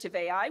generative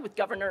AI with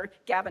Governor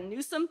Gavin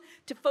Newsom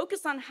to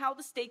focus on how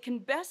the state can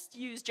best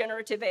use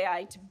generative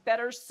AI to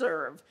better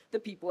serve the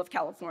people of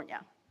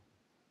California.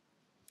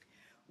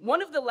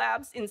 One of the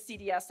labs in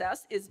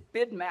CDSS is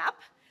BIDMAP,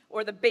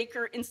 or the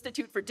Baker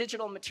Institute for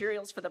Digital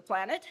Materials for the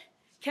Planet.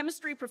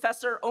 Chemistry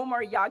professor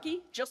Omar Yagi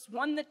just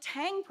won the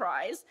Tang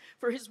Prize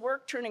for his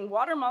work turning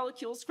water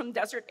molecules from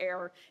desert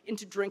air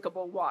into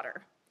drinkable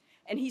water.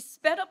 And he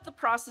sped up the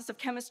process of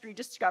chemistry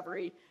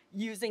discovery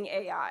using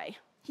AI.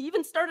 He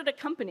even started a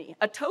company,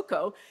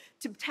 Atoko,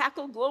 to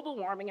tackle global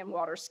warming and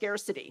water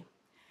scarcity.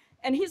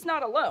 And he's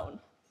not alone.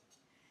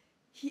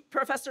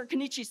 Professor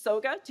Kenichi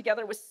Soga,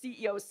 together with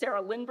CEO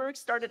Sarah Lindbergh,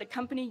 started a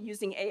company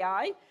using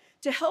AI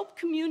to help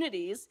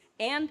communities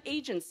and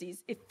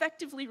agencies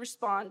effectively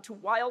respond to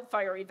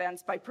wildfire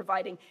events by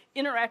providing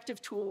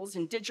interactive tools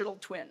and digital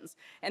twins.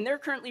 And they're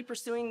currently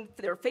pursuing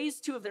their phase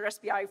 2 of their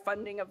SBI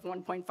funding of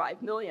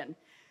 $1.5 million.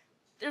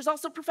 There's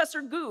also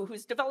Professor Gu,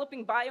 who's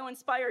developing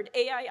bio-inspired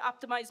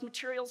AI-optimized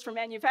materials for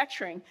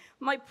manufacturing.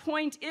 My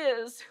point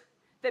is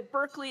that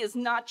Berkeley is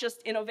not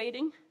just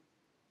innovating,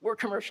 we're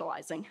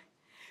commercializing.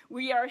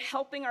 We are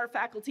helping our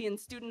faculty and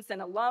students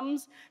and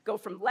alums go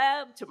from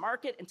lab to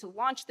market and to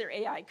launch their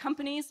AI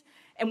companies,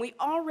 and we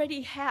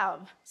already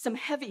have some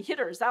heavy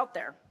hitters out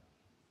there.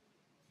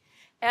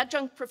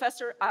 Adjunct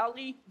Professor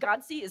Ali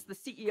Ghodsi is the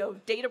CEO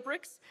of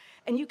Databricks,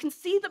 and you can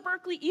see the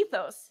Berkeley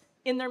ethos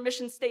in their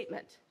mission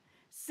statement: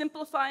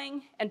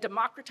 simplifying and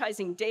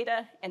democratizing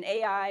data and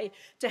AI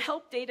to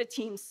help data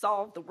teams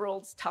solve the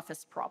world's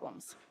toughest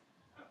problems.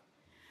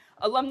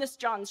 Alumnus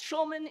John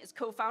Schulman is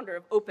co-founder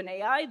of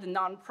OpenAI, the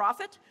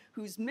nonprofit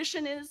whose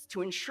mission is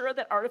to ensure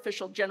that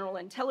artificial general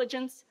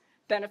intelligence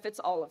benefits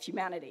all of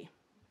humanity.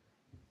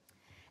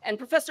 And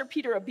Professor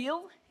Peter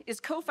Abil is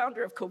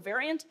co-founder of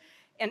Covariant,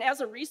 and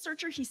as a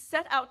researcher, he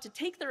set out to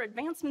take their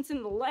advancements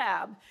in the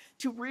lab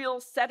to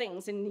real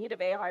settings in need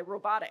of AI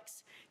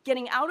robotics,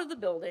 getting out of the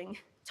building,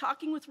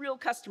 talking with real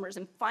customers,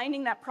 and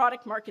finding that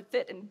product market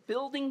fit and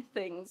building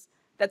things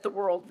that the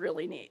world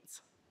really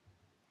needs.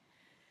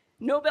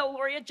 Nobel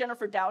laureate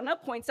Jennifer Doudna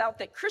points out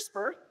that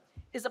CRISPR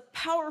is a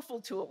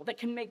powerful tool that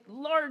can make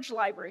large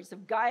libraries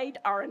of guide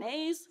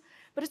RNAs,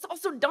 but it's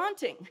also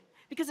daunting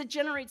because it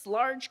generates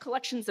large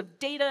collections of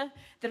data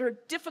that are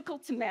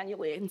difficult to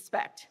manually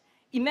inspect.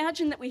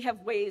 Imagine that we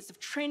have ways of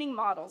training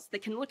models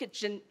that can look at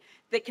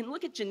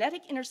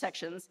genetic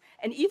intersections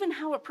and even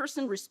how a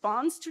person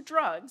responds to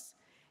drugs.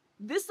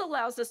 This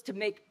allows us to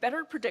make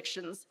better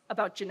predictions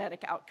about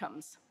genetic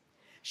outcomes.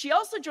 She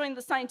also joined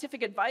the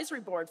Scientific Advisory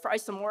Board for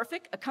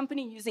Isomorphic, a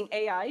company using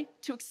AI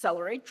to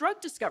accelerate drug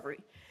discovery.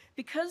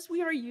 Because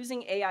we are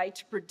using AI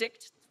to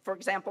predict, for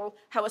example,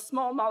 how a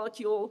small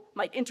molecule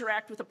might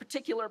interact with a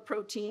particular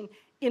protein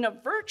in a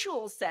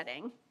virtual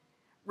setting,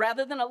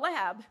 Rather than a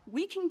lab,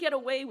 we can get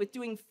away with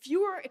doing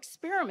fewer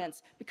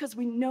experiments because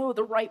we know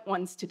the right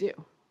ones to do.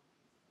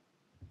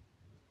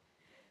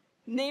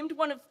 Named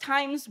one of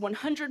Time's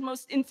 100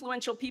 most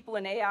influential people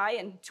in AI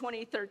in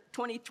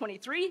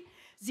 2023,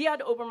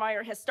 Ziad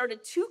Obermeyer has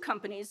started 2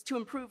 companies to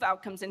improve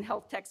outcomes in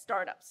health tech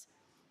startups.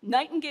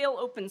 Nightingale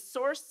Open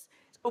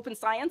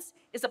Science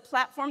is a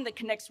platform that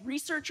connects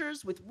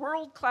researchers with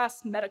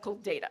world-class medical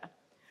data.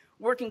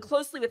 Working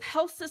closely with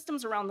health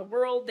systems around the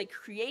world, they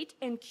create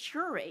and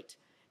curate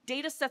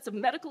data sets of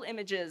medical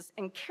images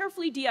and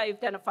carefully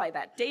de-identify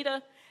that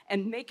data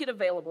and make it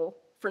available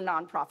for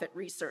nonprofit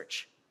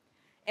research.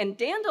 And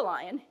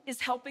Dandelion is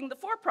helping the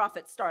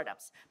for-profit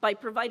startups by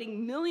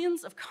providing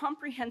millions of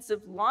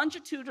comprehensive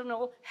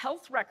longitudinal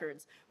health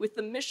records with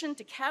the mission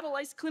to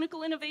catalyze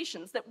clinical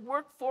innovations that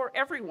work for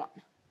everyone.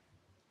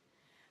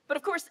 But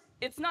of course,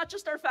 it's not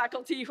just our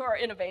faculty who are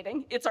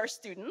innovating, it's our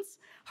students.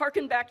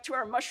 Harken back to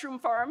our mushroom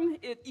farm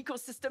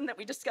ecosystem that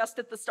we discussed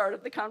at the start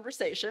of the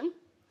conversation.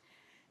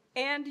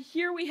 And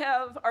here we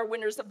have our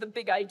winners of the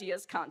Big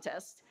Ideas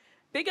contest.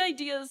 Big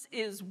Ideas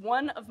is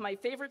one of my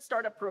favorite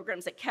startup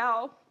programs at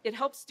Cal. It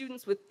helps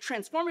students with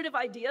transformative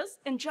ideas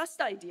and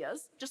just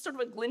ideas, just sort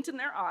of a glint in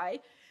their eye,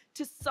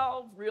 to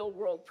solve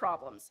real-world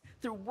problems.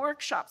 Through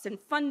workshops and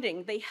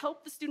funding, they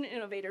help the student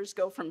innovators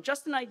go from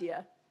just an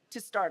idea to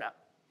startup.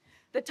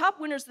 The top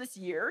winners this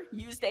year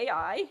used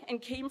AI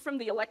and came from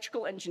the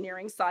electrical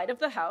engineering side of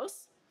the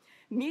house.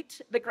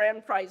 Meet the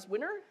grand prize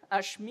winner,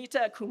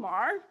 Ashmita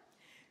Kumar,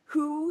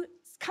 whose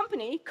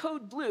company,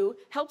 Code Blue,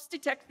 helps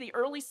detect the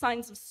early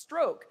signs of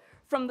stroke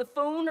from the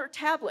phone or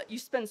tablet you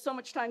spend so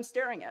much time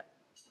staring at.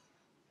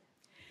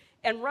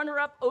 And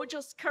runner-up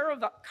Ojas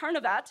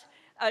Karnavat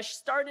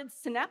started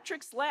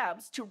Synaptrix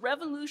Labs to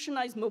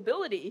revolutionize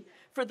mobility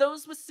for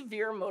those with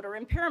severe motor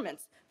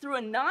impairments through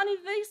a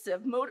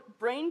non-invasive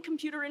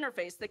brain-computer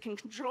interface that can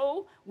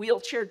control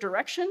wheelchair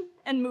direction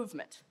and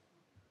movement.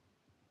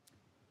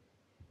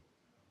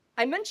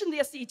 I mentioned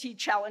the SET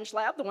Challenge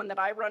Lab, the one that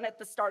I run at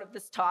the start of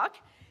this talk.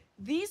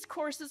 These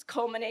courses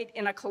culminate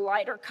in a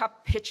Collider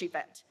Cup pitch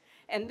event.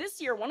 And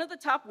this year, one of the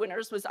top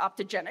winners was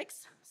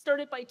Optogenics,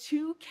 started by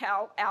 2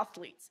 Cal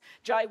athletes,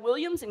 Jai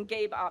Williams and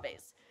Gabe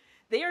Aves.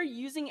 They are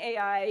using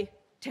AI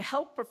to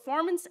help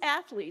performance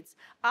athletes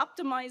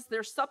optimize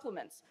their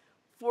supplements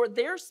for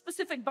their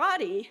specific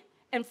body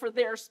and for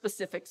their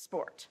specific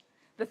sport.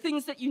 The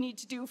things that you need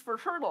to do for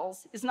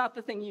hurdles is not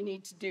the thing you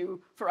need to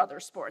do for other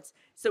sports.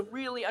 So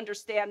really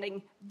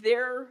understanding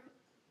their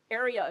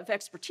area of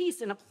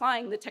expertise and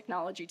applying the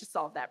technology to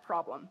solve that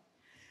problem.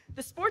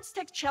 The Sports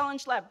Tech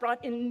Challenge Lab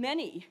brought in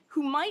many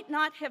who might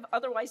not have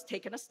otherwise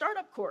taken a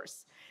startup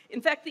course.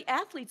 In fact, the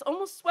athletes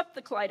almost swept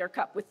the Collider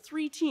Cup with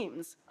 3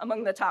 teams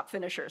among the top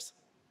finishers.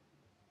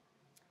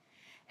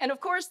 And of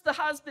course, the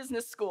Haas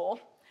Business School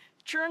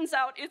churns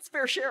out its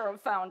fair share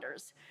of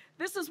founders.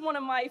 This is one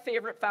of my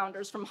favorite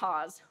founders from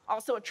Haas,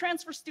 also a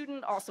transfer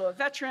student, also a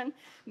veteran.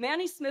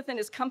 Manny Smith and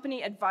his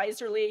company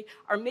Advisorly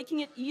are making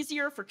it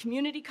easier for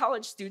community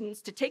college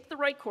students to take the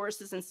right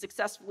courses and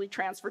successfully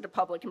transfer to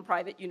public and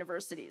private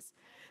universities.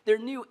 Their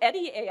new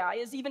Eddy AI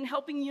is even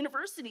helping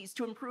universities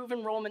to improve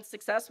enrollment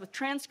success with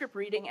transcript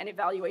reading and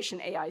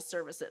evaluation AI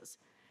services.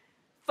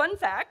 Fun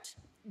fact,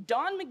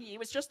 Dawn McGee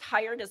was just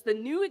hired as the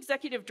new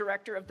executive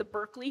director of the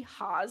Berkeley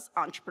Haas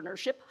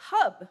Entrepreneurship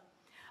Hub,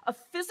 a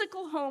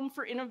physical home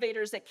for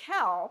innovators at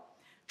Cal,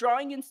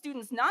 drawing in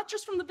students not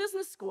just from the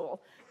business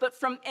school, but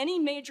from any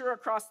major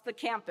across the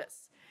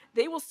campus.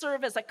 They will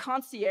serve as a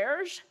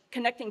concierge,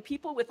 connecting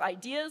people with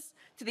ideas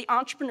to the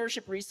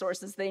entrepreneurship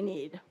resources they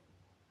need.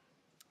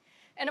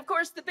 And of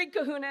course, the big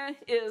kahuna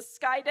is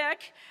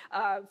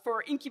Skydeck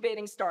for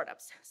incubating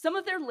startups. Some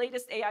of their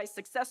latest AI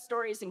success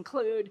stories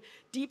include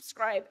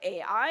DeepScribe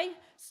AI,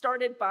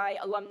 started by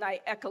alumni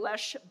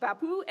Ekalesh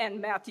Bapu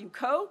and Matthew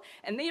Koh,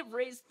 and they have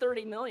raised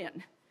 $30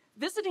 million.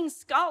 Visiting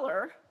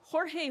scholar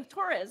Jorge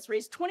Torres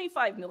raised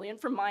 $25 million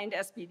from Mind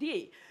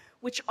SPD,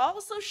 which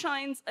also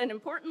shines an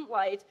important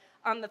light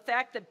on the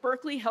fact that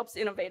Berkeley helps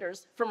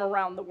innovators from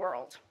around the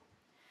world.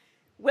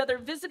 Whether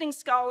visiting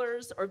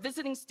scholars or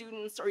visiting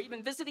students or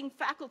even visiting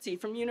faculty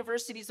from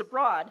universities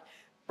abroad,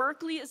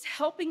 Berkeley is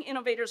helping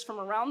innovators from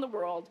around the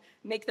world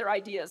make their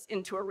ideas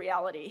into a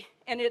reality.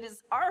 And it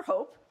is our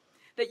hope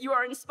that you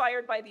are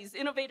inspired by these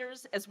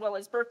innovators as well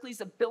as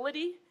Berkeley's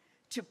ability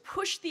to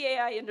push the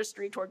AI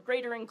industry toward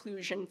greater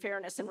inclusion,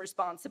 fairness, and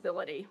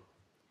responsibility.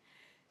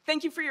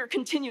 Thank you for your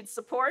continued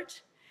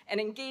support and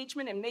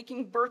engagement in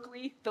making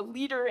Berkeley the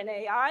leader in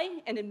AI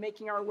and in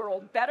making our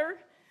world better.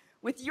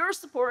 With your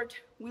support,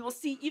 we will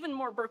see even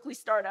more Berkeley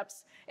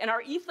startups and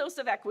our ethos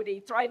of equity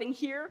thriving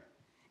here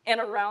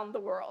and around the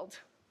world.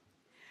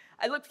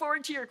 I look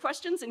forward to your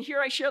questions, and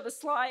here I share the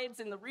slides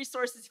and the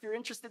resources if you're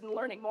interested in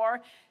learning more.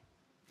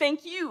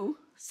 Thank you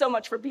so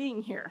much for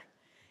being here.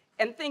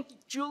 And thank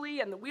Julie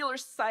and the Wheeler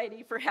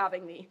Society for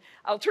having me.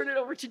 I'll turn it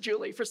over to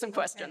Julie for some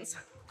questions.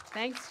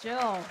 Thanks,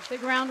 Jill.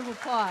 Big round of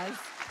applause.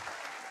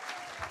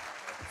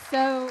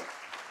 So,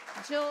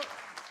 Jill,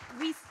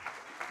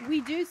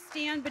 We do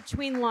stand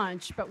between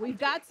lunch, but we've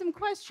got some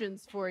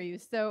questions for you.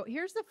 So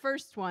here's the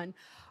first one.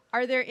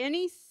 Are there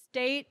any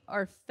state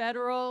or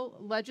federal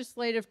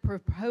legislative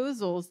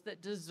proposals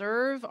that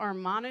deserve our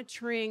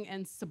monitoring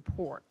and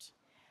support?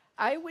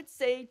 I would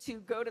say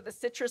to go to the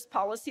CITRIS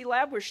Policy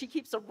Lab, where she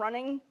keeps a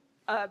running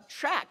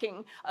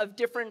tracking of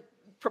different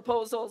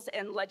proposals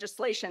and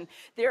legislation.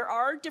 There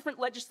are different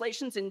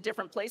legislations in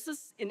different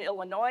places. In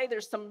Illinois,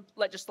 there's some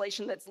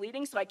legislation that's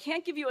leading, so I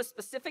can't give you a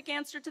specific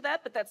answer to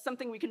that, but that's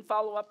something we can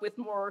follow up with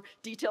more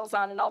details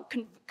on, and I'll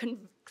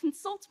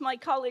consult my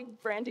colleague,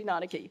 Brandy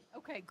Noneke.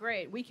 Okay,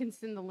 great. We can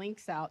send the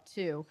links out,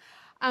 too.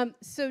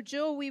 So,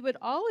 Jill, we would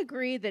all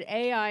agree that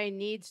AI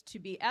needs to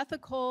be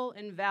ethical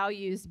and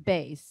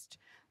values-based,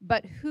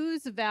 but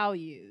whose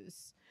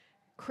values?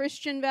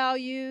 Christian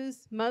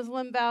values,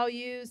 Muslim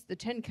values, the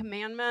Ten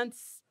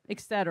Commandments,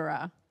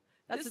 etc.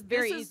 That's a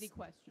very easy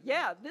question.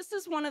 Yeah, this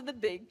is one of the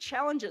big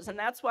challenges, and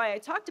that's why I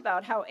talked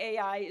about how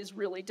AI is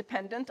really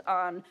dependent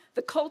on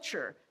the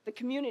culture, the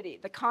community,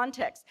 the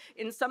context.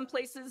 In some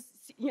places,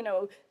 you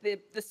know, the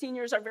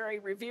seniors are very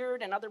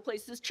revered, and other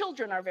places,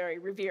 children are very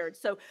revered.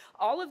 So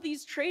all of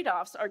these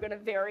trade-offs are going to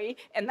vary,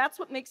 and that's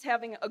what makes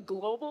having a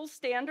global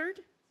standard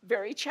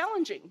very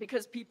challenging,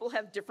 because people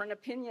have different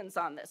opinions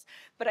on this.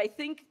 But I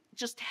think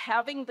just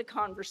having the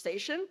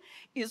conversation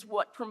is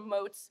what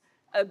promotes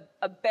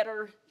a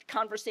better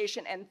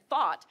conversation and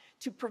thought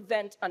to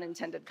prevent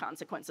unintended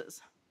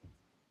consequences.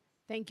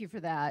 Thank you for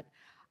that.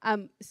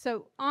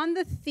 So on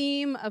the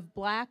theme of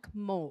black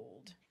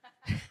mold,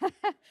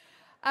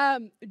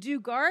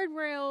 do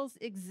guardrails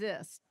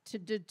exist to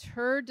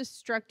deter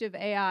destructive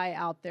AI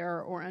out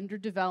there or under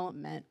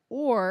development,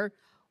 or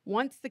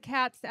once the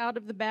cat's out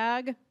of the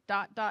bag, ...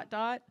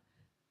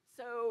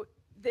 So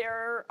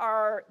there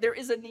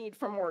is a need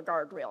for more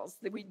guardrails.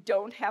 We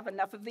don't have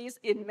enough of these.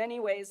 In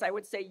many ways, I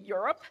would say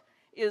Europe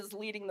is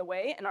leading the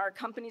way, and our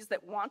companies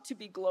that want to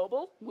be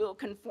global will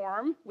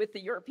conform with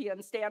the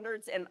European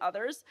standards and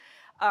others.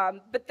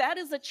 But that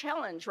is a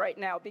challenge right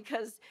now,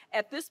 because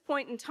at this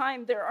point in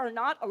time, there are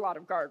not a lot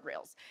of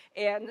guardrails.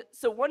 And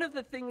so one of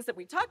the things that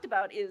we talked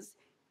about is,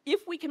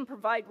 if we can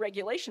provide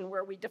regulation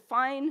where we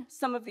define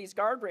some of these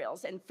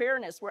guardrails and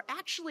fairness, we're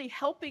actually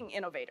helping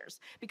innovators,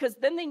 because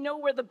then they know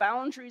where the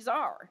boundaries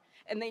are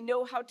and they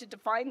know how to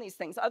define these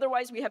things.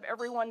 Otherwise, we have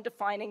everyone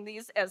defining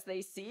these as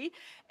they see.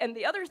 And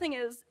the other thing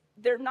is,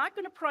 they're not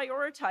going to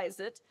prioritize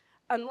it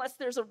unless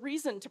there's a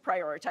reason to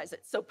prioritize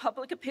it. So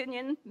public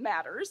opinion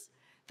matters.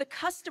 The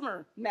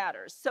customer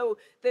matters. So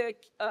the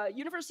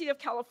University of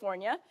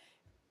California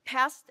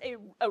passed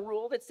a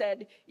rule that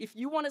said, if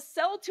you want to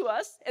sell to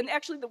us, and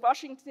actually the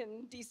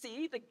Washington,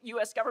 D.C., the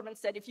U.S. government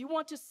said, if you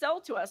want to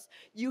sell to us,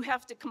 you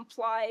have to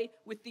comply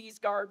with these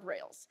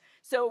guardrails.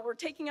 So we're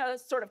taking a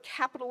sort of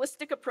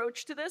capitalistic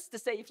approach to this, to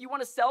say, if you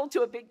want to sell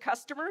to a big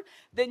customer,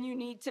 then you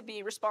need to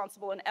be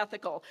responsible and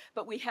ethical.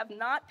 But we have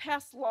not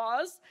passed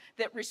laws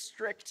that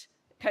restrict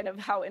kind of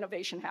how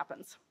innovation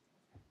happens.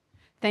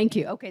 Thank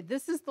you. Okay,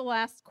 this is the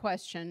last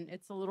question.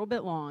 It's a little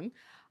bit long.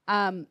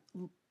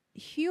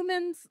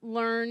 Humans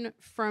learn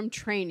from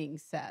training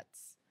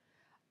sets.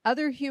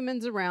 Other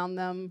humans around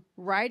them,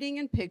 writing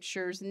and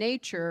pictures,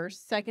 nature,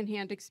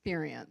 secondhand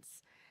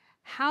experience.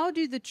 How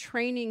do the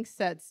training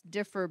sets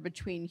differ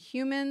between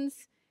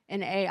humans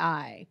and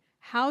AI?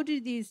 How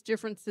do these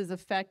differences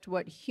affect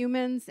what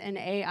humans and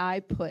AI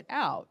put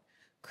out?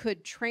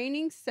 Could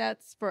training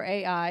sets for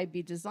AI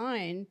be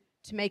designed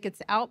to make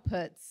its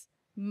outputs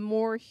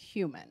more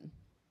human?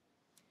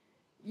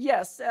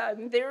 Yes,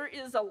 there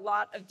is a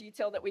lot of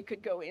detail that we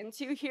could go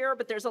into here,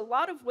 but there's a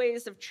lot of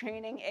ways of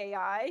training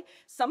AI,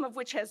 some of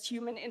which has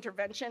human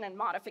intervention and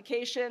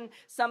modification,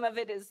 some of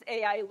it is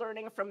AI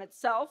learning from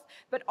itself,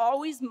 but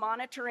always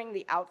monitoring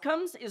the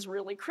outcomes is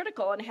really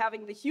critical, and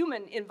having the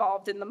human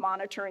involved in the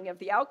monitoring of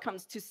the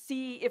outcomes to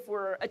see if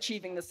we're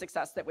achieving the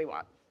success that we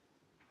want.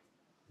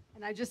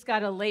 And I just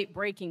got a late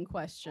breaking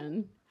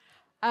question.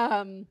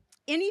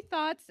 Any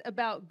thoughts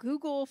about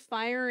Google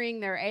firing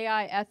their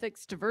AI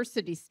ethics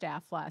diversity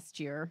staff last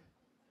year?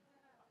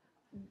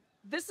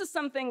 This is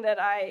something that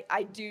I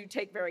do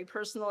take very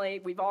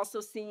personally. We've also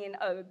seen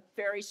a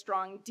very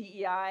strong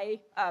DEI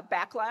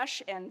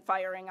backlash and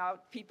firing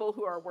out people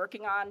who are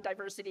working on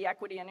diversity,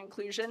 equity, and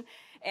inclusion.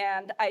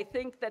 And I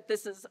think that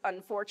this is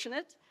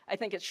unfortunate. I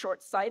think it's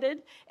short-sighted.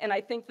 And I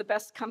think the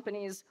best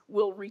companies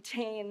will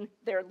retain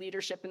their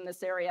leadership in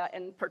this area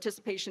and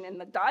participation in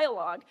the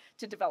dialogue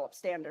to develop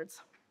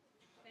standards.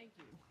 Thank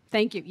you.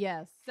 Thank you,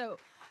 yes. So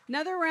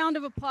another round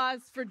of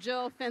applause for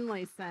Jill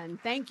Finlayson.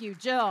 Thank you,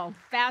 Jill.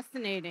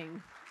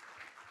 Fascinating.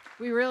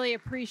 We really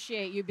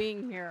appreciate you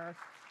being here.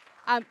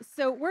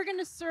 So we're going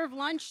to serve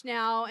lunch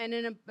now, and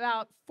in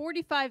about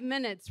 45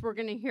 minutes, we're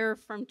going to hear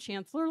from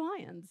Chancellor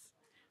Lyons.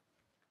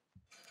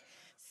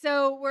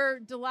 So we're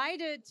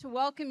delighted to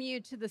welcome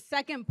you to the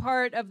second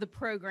part of the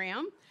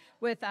program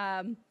with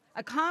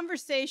a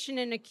conversation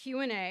and a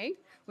Q&A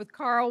with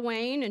Carl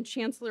Wayne and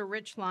Chancellor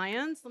Rich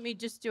Lyons. Let me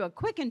just do a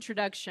quick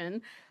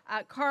introduction.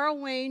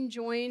 Carl Wayne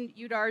joined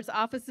UDAR's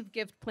Office of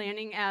Gift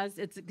Planning as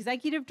its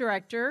executive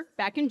director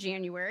back in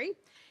January.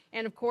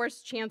 And of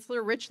course,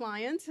 Chancellor Rich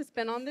Lyons has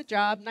been on the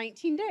job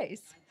 19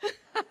 days.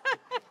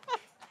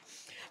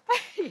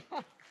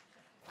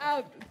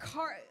 A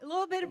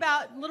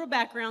little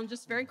background,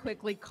 just very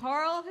quickly.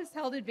 Carl has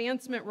held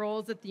advancement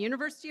roles at the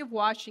University of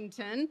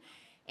Washington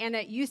and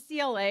at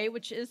UCLA,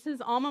 which is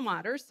his alma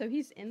mater, so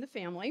he's in the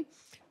family.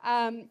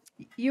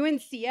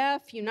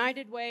 UNCF,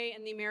 United Way,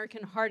 and the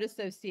American Heart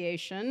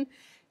Association.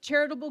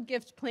 Charitable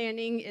gift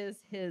planning is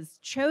his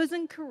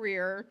chosen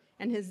career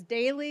and his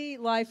daily,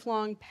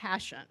 lifelong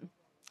passion.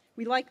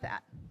 We like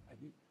that.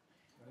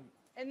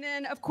 And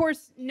then, of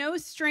course, no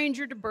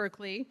stranger to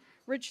Berkeley,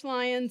 Rich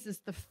Lyons is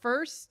the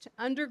first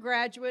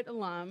undergraduate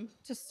alum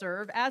to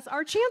serve as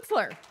our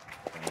chancellor.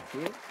 Thank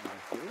you.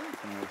 Thank you.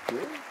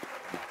 Thank you.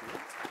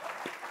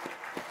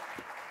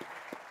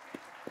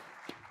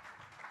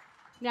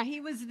 Now,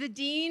 he was the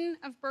dean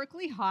of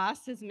Berkeley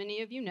Haas, as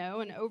many of you know,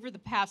 and over the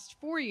past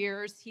 4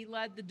 years, he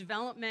led the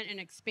development and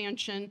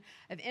expansion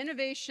of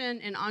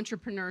innovation and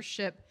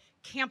entrepreneurship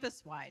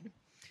campus-wide.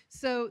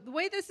 So the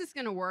way this is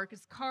going to work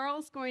is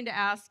Carl's going to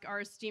ask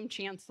our esteemed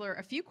chancellor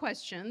a few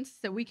questions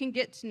so we can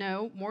get to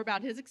know more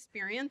about his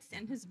experience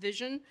and his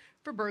vision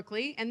for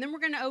Berkeley. And then we're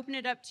going to open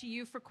it up to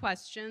you for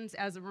questions.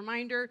 As a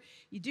reminder,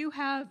 you do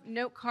have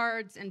note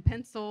cards and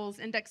pencils,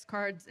 index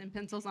cards and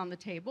pencils on the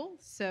table.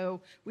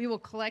 So we will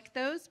collect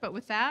those. But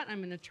with that, I'm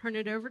going to turn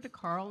it over to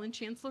Carl and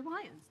Chancellor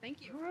Lyons.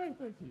 Thank you. All right,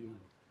 thank you.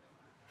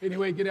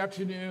 Anyway, good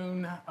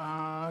afternoon.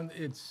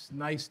 It's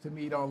nice to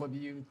meet all of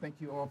you. Thank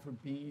you all for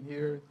being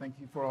here. Thank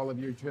you for all of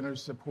your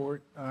generous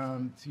support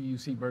to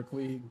UC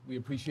Berkeley. We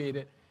appreciate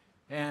it.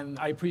 And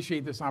I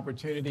appreciate this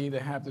opportunity to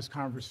have this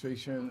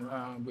conversation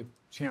with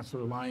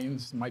Chancellor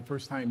Lyons, my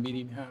first time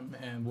meeting him,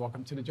 and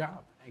welcome to the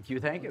job. Thank you.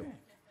 Thank you.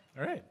 Okay.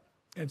 All right.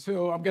 And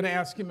so I'm going to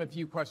ask him a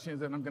few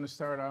questions, and I'm going to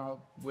start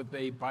out with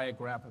a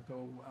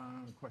biographical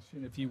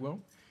question, if you will.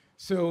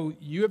 So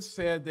you have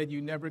said that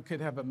you never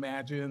could have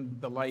imagined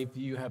the life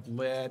you have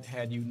led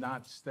had you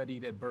not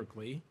studied at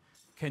Berkeley.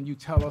 Can you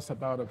tell us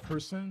about a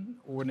person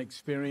or an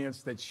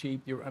experience that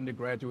shaped your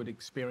undergraduate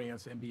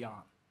experience and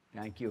beyond?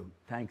 Thank you.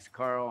 Thanks,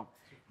 Carl.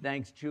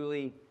 Thanks,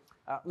 Julie.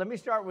 Let me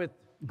start with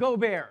Go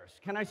Bears.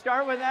 Can I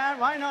start with that?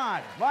 Why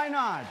not? Why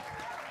not?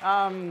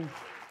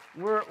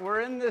 We're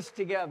in this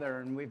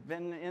together, and we've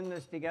been in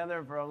this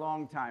together for a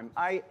long time.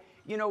 I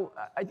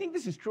think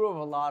this is true of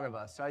a lot of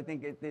us. I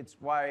think it's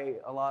why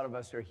a lot of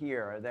us are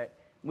here, that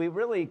we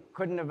really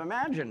couldn't have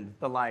imagined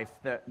the life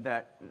that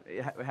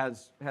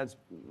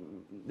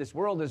this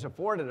world has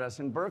afforded us,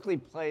 and Berkeley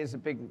plays a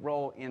big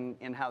role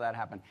in how that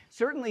happened.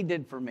 Certainly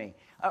did for me.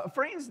 A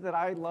phrase that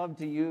I love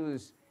to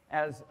use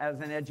as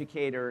an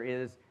educator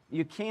is,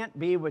 you can't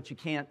be what you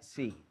can't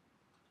see.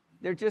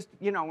 They're just,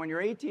 when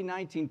you're 18,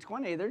 19,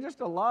 20, there's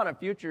just a lot of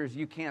futures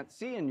you can't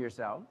see in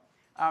yourself.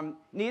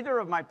 Neither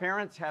of my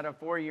parents had a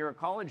 4-year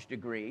college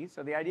degree,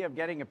 so the idea of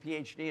getting a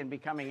PhD and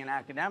becoming an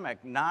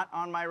academic, not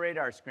on my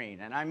radar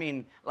screen. And I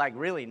mean, like,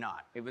 really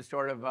not. It was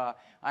sort of, I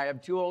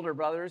have 2 older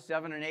brothers,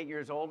 7 and 8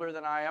 years older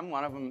than I am.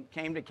 One of them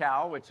came to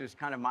Cal, which is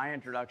kind of my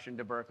introduction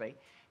to Berkeley.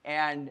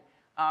 And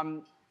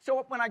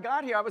so when I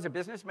got here, I was a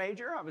business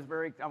major.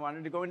 I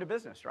wanted to go into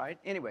business, right?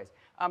 Anyways,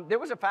 there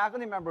was a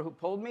faculty member who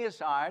pulled me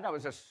aside. I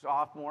was a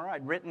sophomore.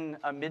 I'd written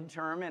a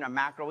midterm in a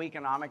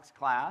macroeconomics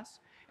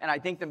class. And I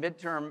think the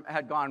midterm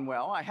had gone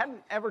well. I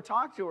hadn't ever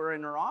talked to her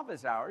in her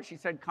office hours. She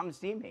said, come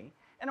see me.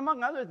 And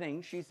among other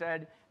things, she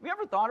said, have you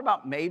ever thought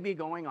about maybe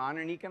going on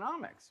in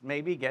economics?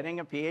 Maybe getting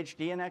a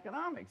PhD in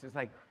economics? It's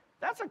like,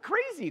 that's a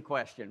crazy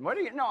question. What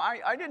do you know?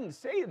 I didn't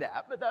say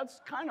that, but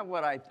that's kind of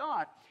what I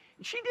thought.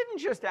 She didn't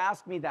just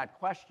ask me that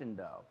question,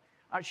 though.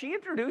 She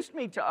introduced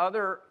me to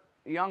other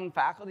young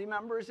faculty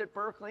members at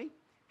Berkeley.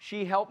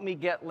 She helped me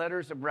get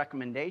letters of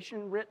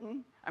recommendation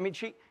written. I mean,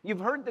 you've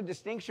heard the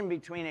distinction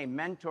between a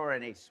mentor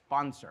and a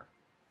sponsor.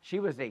 She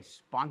was a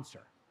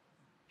sponsor.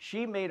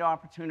 She made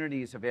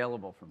opportunities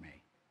available for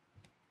me.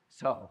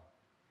 So,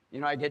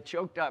 I get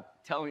choked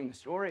up telling the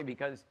story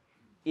because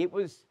it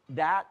was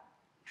that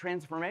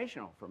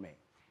transformational for me.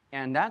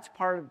 And that's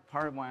part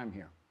of why I'm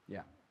here.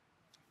 Yeah.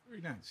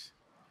 Very nice.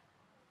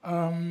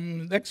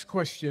 Next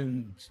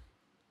question.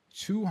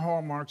 2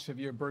 hallmarks of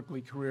your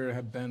Berkeley career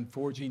have been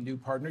forging new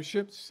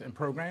partnerships and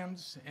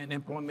programs and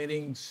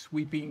implementing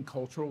sweeping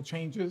cultural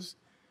changes.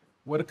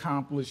 What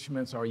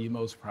accomplishments are you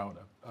most proud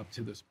of up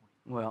to this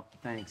point? Well,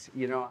 thanks.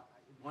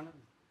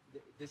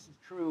 This is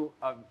true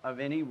of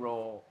any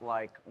role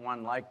like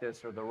one like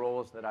this, or the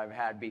roles that I've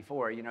had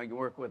before. You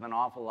work with an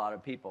awful lot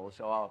of people,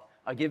 so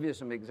I'll give you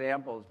some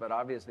examples, but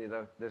obviously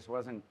this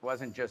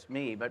wasn't just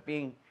me, but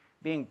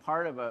being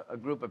part of a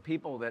group of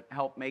people that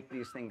help make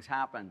these things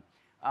happen.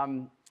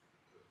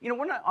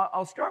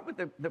 I'll start with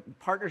the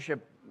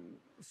partnership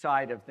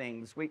side of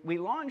things. We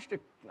launched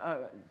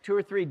 2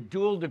 or 3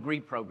 dual degree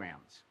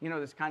programs,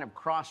 this kind of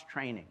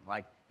cross-training,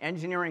 like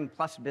engineering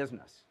plus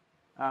business.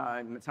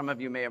 Some of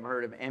you may have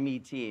heard of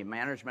MET,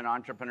 Management,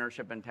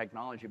 Entrepreneurship, and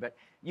Technology, but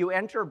you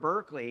enter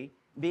Berkeley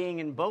being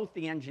in both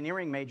the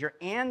engineering major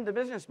and the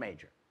business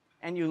major,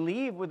 and you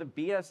leave with a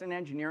BS in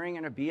engineering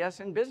and a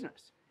BS in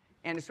business.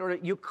 And it's sort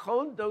of, you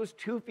code those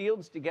two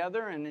fields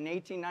together in an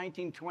 18,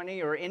 19,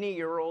 20, or any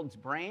year-old's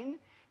brain.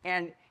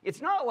 And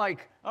it's not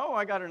like, oh,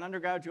 I got an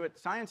undergraduate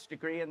science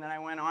degree and then I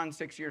went on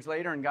 6 years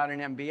later and got an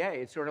MBA.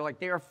 It's sort of like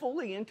they are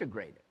fully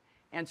integrated.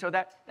 And so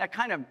that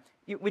kind of,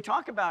 we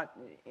talk about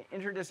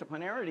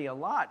interdisciplinarity a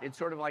lot. It's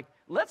sort of like,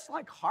 let's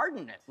like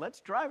harden it. Let's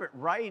drive it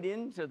right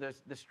into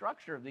the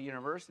structure of the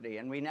university.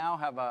 And we now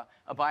have a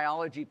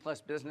biology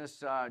plus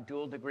business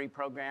dual degree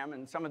program,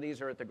 and some of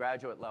these are at the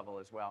graduate level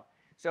as well.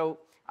 So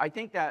I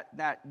think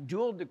that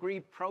dual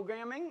degree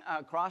programming,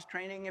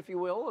 cross-training, if you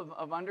will,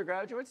 of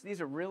undergraduates,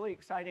 these are really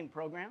exciting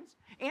programs.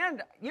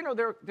 And, you know,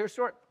 they're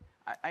sort,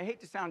 I hate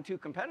to sound too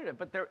competitive,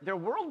 but they're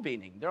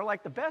world-beating. They're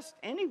like the best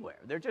anywhere.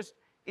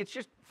 It's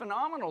just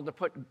phenomenal to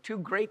put two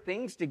great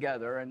things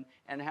together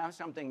and have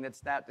something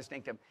that's that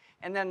distinctive.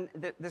 And then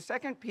the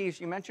second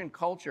piece, you mentioned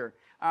culture.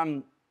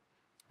 I'll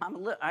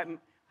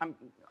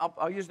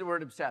use the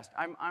word obsessed.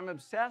 I'm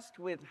obsessed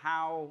with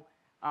how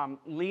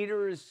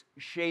leaders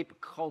shape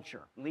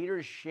culture.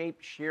 Leaders shape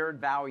shared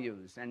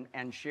values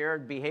and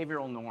shared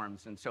behavioral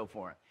norms and so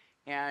forth.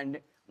 And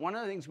one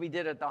of the things we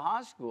did at the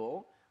Haas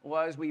School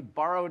was we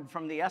borrowed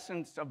from the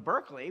essence of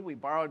Berkeley. We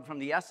borrowed from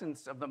the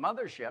essence of the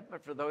mothership.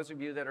 But for those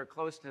of you that are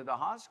close to the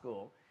Haas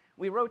School,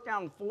 we wrote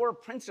down 4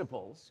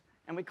 principles,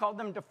 and we called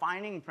them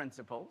defining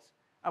principles.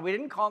 We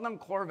didn't call them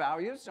core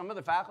values. Some of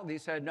the faculty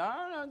said,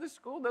 no, this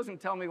school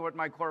doesn't tell me what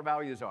my core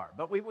values are.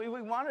 But we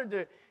wanted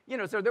to, you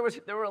know, so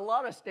there were a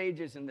lot of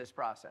stages in this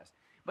process.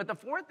 But the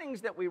 4 things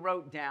that we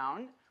wrote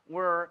down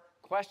were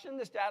question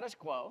the status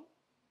quo.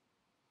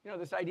 You know,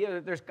 this idea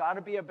that there's got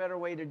to be a better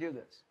way to do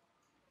this.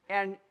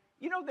 And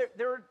you know,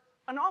 there are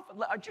an awful,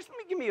 just let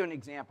me give you an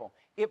example.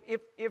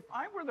 If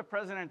I were the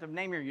president of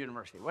name your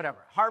university,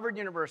 whatever, Harvard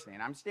University,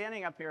 and I'm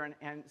standing up here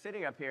and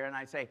sitting up here and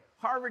I say,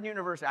 Harvard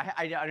University,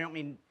 I don't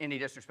mean any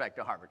disrespect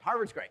to Harvard.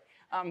 Harvard's great.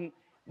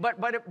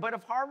 But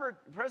if Harvard,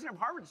 the president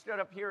of Harvard stood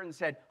up here and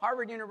said,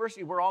 Harvard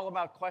University, we're all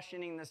about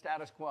questioning the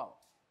status quo.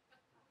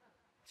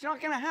 It's not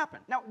going to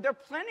happen. Now, there are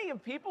plenty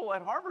of people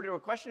at Harvard who are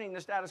questioning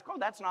the status quo.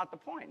 That's not the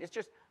point. It's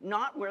just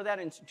not where that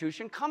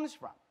institution comes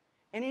from.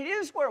 And it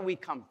is where we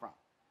come from.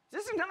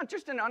 This is not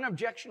just an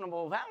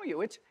unobjectionable value.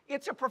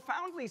 It's a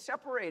profoundly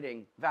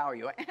separating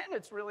value, and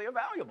it's really a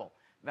valuable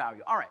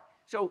value. All right,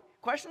 so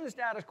question the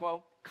status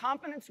quo,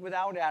 confidence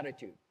without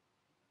attitude.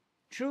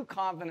 True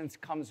confidence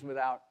comes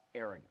without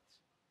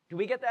arrogance. Do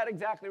we get that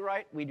exactly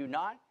right? We do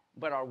not,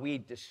 but are we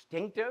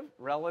distinctive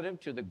relative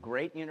to the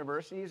great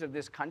universities of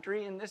this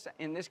country in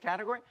this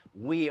category?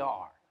 We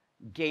are.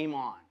 Game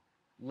on.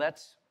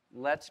 Let's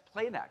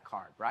play that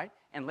card, right?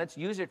 And let's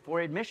use it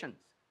for admissions.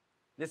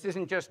 This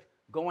isn't just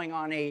going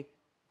on a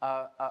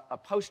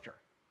poster,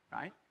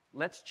 right?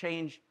 Let's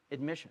change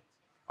admissions.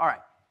 All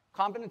right,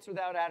 confidence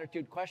without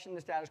attitude, question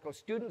the status quo.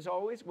 Students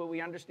always, will we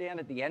understand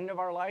at the end of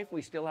our life,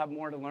 we still have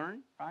more to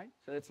learn, right?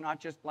 So it's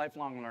not just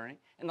lifelong learning.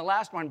 And the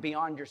last one,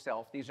 beyond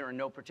yourself. These are in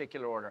no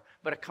particular order,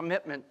 but a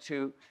commitment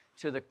to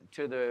the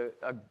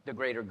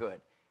greater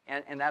good.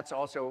 And that's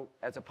also,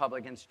 as a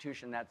public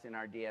institution, that's in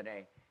our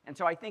DNA. And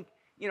so I think,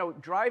 you know,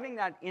 driving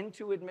that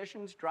into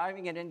admissions,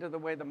 driving it into the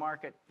way the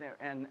market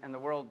and the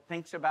world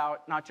thinks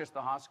about not just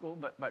the Haas School,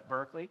 but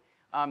Berkeley,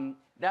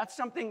 that's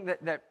something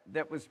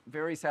that was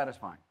very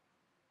satisfying.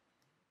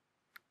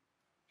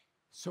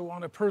 So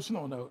on a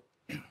personal note,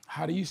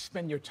 how do you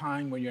spend your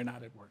time when you're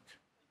not at work?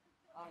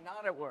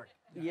 Not at work.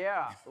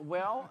 Yeah.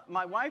 Well,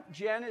 my wife,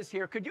 Jen, is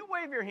here. Could you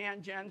wave your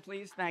hand, Jen,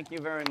 please? Thank you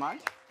very much.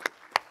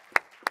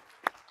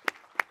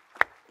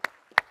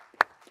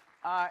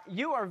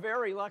 You are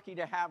very lucky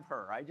to have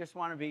her. I just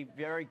want to be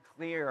very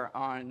clear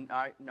on,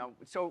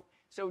 so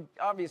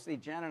obviously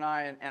Jen and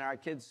I and our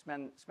kids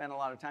spend a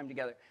lot of time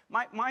together.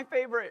 My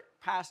favorite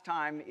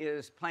pastime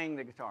is playing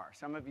the guitar.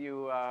 Some of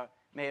you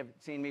may have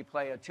seen me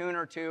play a tune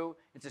or two.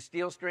 It's a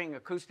steel string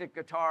acoustic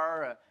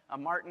guitar, a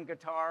Martin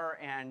guitar,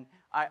 and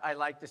I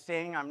like to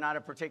sing. I'm not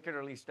a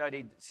particularly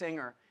studied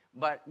singer,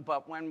 but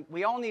when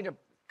we all need a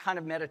kind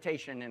of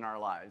meditation in our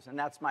lives, and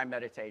that's my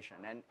meditation.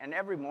 And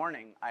every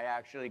morning I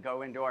actually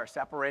go into our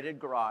separated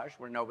garage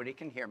where nobody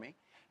can hear me,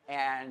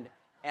 and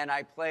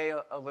I play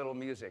a little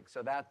music.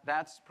 So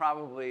that's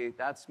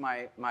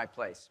my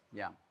place.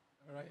 Yeah.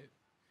 All right.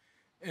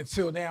 And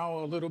so now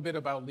a little bit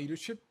about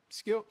leadership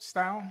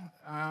style.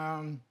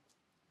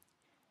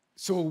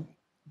 So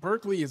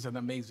Berkeley is an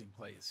amazing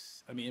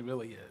place. I mean, it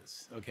really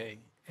is. Okay.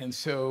 And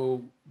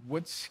so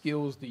what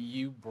skills do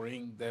you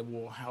bring that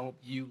will help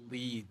you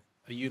lead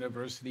a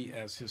university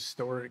as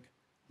historic,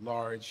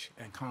 large,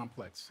 and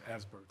complex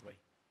as Berkeley?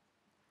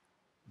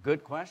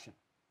 Good question.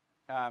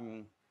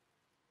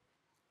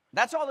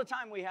 That's all the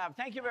time we have.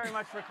 Thank you very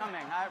much for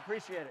coming. I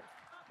appreciate it.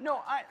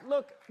 No,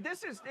 look,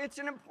 it's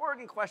an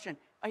important question.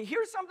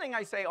 Here's something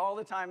I say all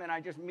the time, and I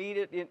just meet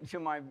it to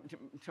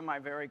my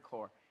very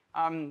core.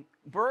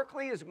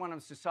 Berkeley is one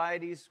of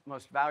society's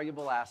most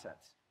valuable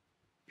assets,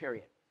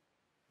 period.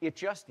 It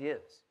just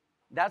is.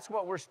 That's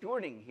what we're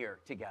stewarding here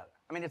together.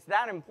 I mean, it's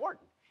that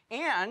important.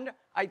 And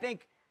I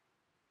think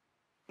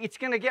it's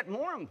going to get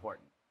more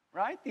important,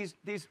 right?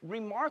 These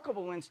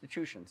remarkable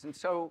institutions. And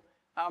so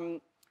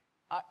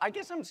I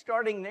guess I'm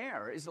starting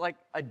there, is like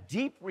a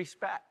deep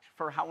respect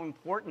for how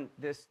important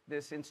this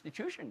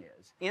institution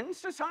is in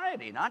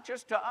society, not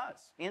just to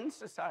us, in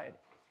society.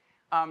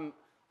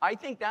 I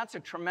think that's a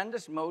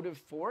tremendous motive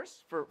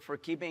force for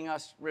keeping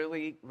us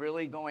really,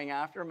 really going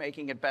after,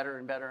 making it better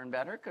and better and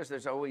better, because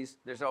there's always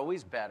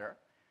better.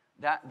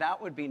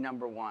 That would be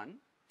number one.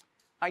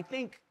 I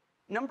think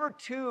number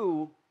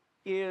two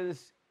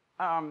is,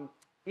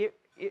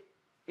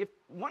 if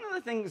one of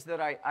the things that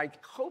I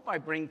hope I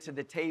bring to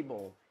the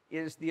table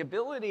is the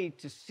ability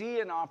to see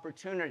an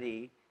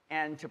opportunity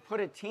and to put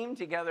a team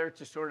together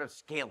to sort of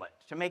scale it,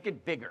 to make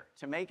it bigger,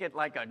 to make it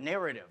like a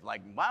narrative,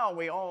 like, wow,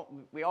 we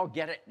all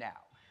get it now.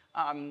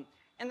 And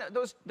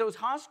those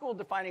hospital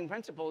defining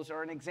principles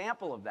are an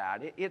example of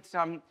that.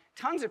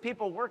 Tons of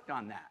people worked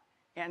on that,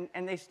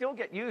 and they still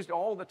get used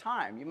all the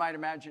time. You might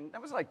imagine,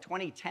 that was like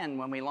 2010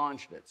 when we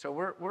launched it. So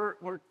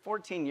we're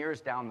 14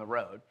 years down the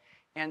road,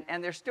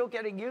 and they're still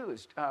getting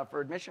used for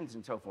admissions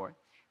and so forth.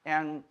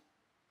 And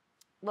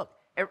look,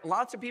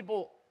 lots of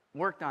people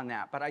worked on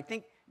that, but I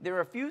think there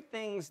are a few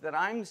things that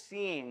I'm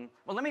seeing.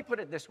 Well, let me put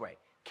it this way.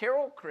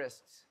 Carol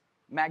Christ's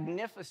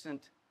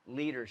magnificent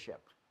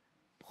leadership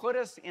put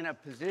us in a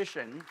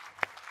position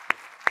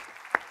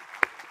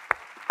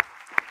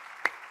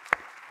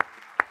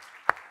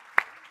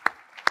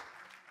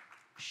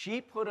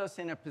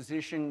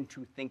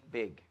to think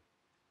big.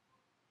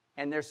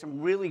 And there's some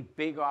really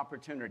big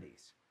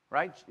opportunities,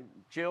 right?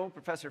 Jill,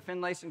 Professor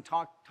Finlayson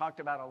talked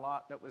about a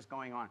lot that was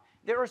going on.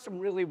 There are some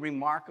really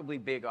remarkably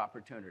big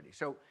opportunities.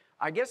 So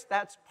I guess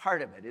that's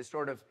part of it, is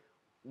sort of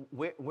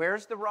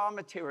where's the raw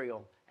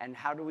material and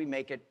how do we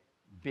make it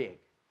big?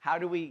 How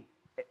do we,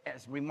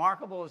 as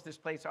remarkable as this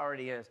place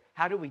already is,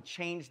 how do we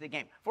change the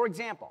game? For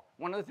example,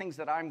 one of the things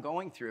that I'm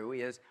going through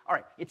is, all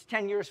right, it's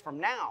 10 years from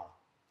now.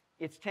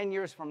 It's 10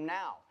 years from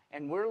now.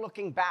 And we're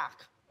looking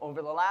back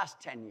over the last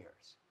 10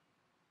 years.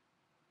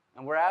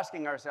 And we're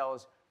asking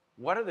ourselves,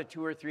 what are the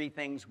 2 or 3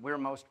 things we're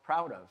most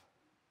proud of?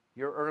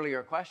 Your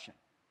earlier question,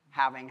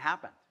 having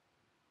happened.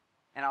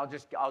 And I'll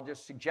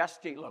just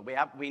suggest to you, look,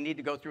 we need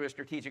to go through a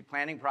strategic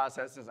planning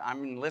process.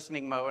 I'm in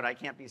listening mode. I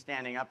can't be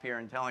standing up here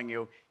and telling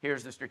you,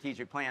 here's the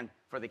strategic plan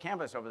for the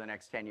campus over the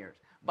next 10 years.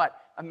 But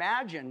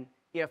imagine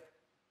if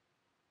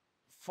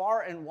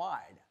far and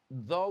wide,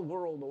 the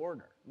world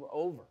order were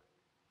over.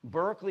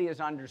 Berkeley is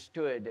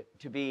understood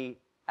to be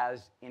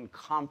as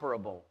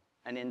incomparable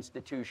an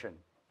institution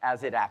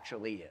as it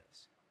actually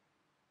is.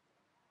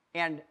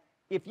 And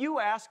if you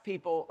ask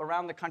people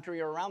around the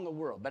country or around the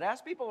world, but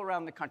ask people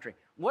around the country,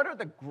 what are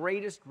the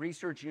greatest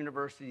research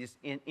universities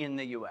in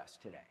the US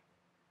today?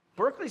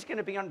 Berkeley's going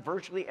to be on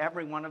virtually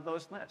every one of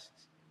those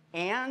lists.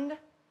 And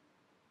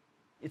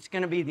it's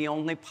going to be the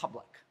only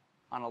public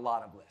on a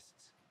lot of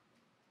lists.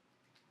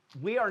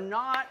 We are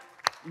not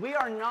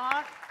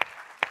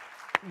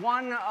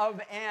one of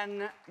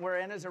N, where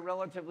N is a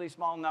relatively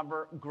small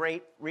number,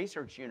 great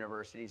research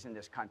universities in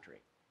this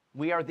country.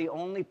 We are the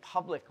only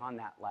public on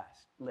that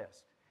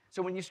list.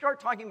 So when you start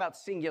talking about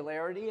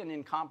singularity and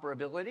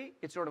incomparability,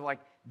 it's sort of like,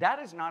 that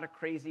is not a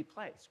crazy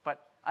place.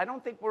 But I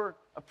don't think we're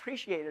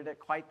appreciated at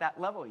quite that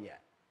level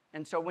yet.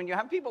 And so when you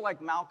have people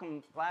like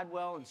Malcolm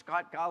Gladwell and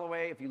Scott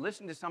Galloway, if you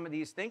listen to some of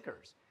these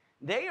thinkers,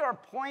 they are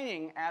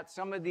pointing at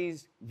some of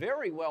these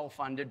very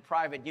well-funded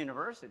private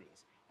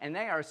universities. And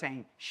they are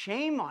saying,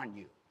 shame on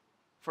you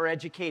for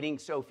educating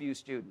so few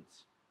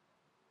students.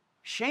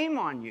 Shame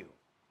on you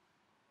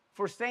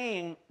for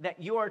saying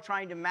that you are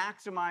trying to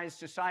maximize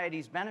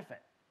society's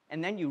benefit.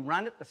 And then you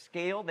run at the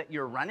scale that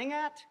you're running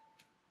at.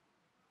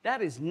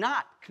 That is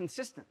not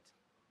consistent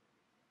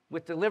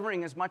with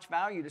delivering as much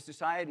value to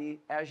society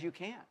as you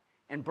can.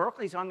 And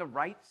Berkeley's on the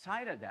right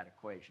side of that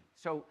equation.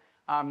 So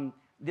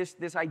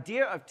this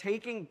idea of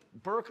taking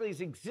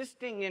Berkeley's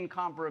existing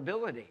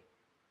incomparability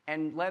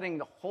and letting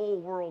the whole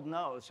world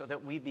know so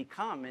that we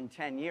become, in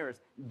 10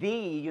 years, the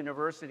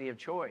university of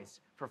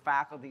choice for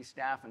faculty,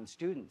 staff, and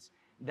students.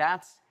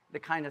 That's the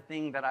kind of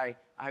thing that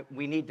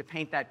we need to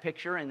paint that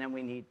picture, and then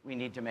we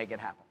need to make it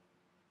happen.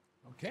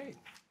 Okay.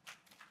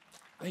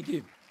 Thank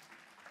you.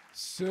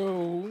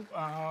 So,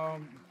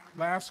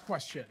 last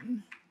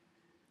question.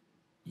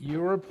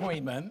 Your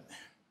appointment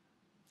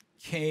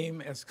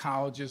came as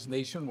colleges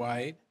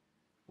nationwide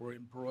were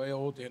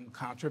embroiled in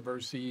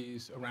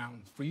controversies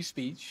around free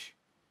speech,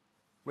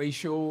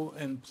 racial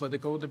and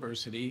political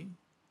diversity,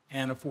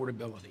 and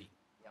affordability.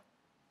 Yep.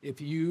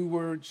 If you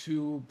were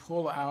to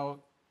pull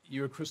out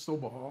your crystal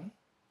ball,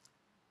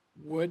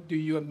 what do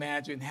you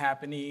imagine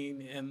happening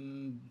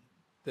in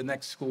the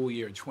next school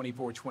year,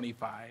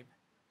 24-25,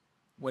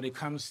 when it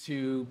comes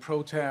to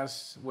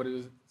protests? What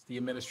is the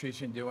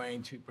administration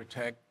doing to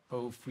protect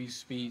both free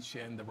speech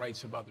and the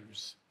rights of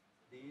others?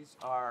 These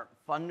are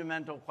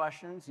fundamental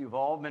questions you've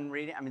all been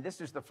reading. I mean,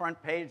 this is the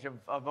front page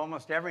of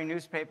almost every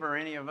newspaper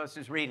any of us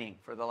is reading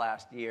for the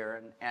last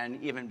year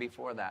and even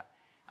before that.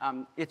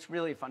 It's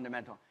really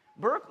fundamental.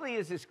 Berkeley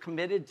is as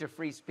committed to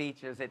free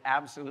speech as it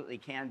absolutely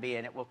can be,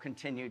 and it will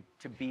continue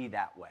to be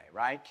that way,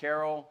 right?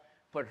 Carol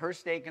put her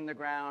stake in the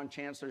ground.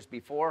 Chancellors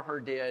before her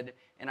did,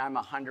 and I'm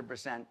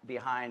 100%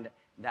 behind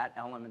that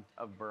element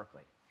of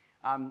Berkeley.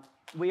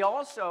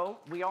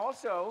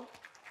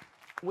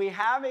 We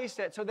have a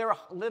set, so there are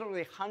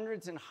literally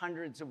hundreds and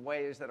hundreds of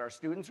ways that our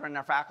students and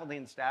our faculty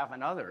and staff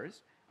and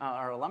others,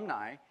 our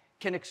alumni,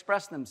 can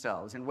express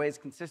themselves in ways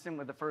consistent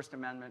with the First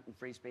Amendment and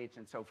free speech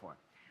and so forth.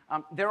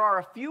 There are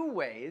a few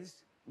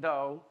ways,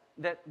 though,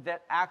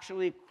 that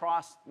actually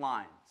cross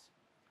lines.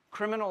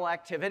 Criminal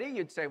activity,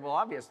 you'd say, well,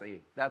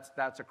 obviously,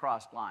 that's a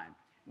crossed line.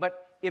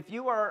 But if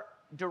you are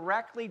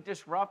directly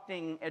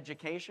disrupting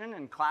education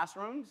and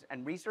classrooms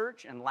and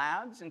research and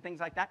labs and things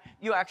like that,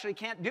 you actually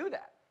can't do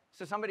that.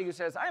 So somebody who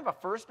says, I have a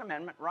First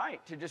Amendment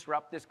right to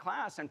disrupt this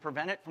class and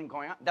prevent it from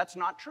going on, that's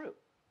not true,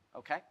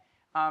 okay?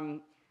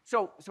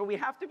 So we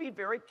have to be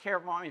very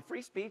careful. I mean,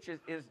 free speech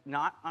is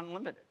not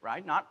unlimited,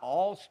 right? Not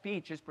all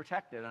speech is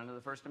protected under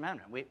the First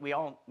Amendment. We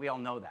all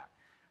know that.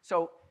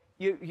 So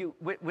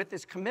with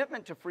this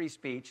commitment to free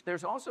speech,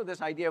 there's also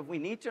this idea of we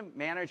need to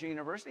manage a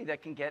university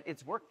that can get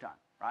its work done,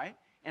 right?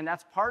 And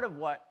that's part of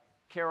what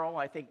Carol,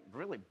 I think,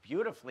 really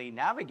beautifully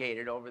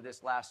navigated over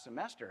this last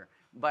semester.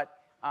 But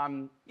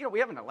we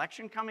have an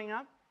election coming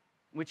up.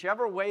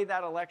 Whichever way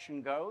that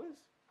election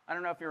goes, I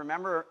don't know if you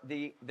remember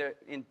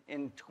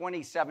in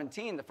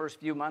 2017, the first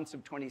few months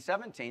of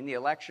 2017, the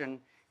election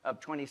of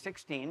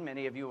 2016,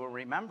 many of you will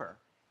remember.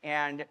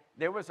 And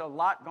there was a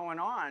lot going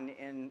on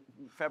in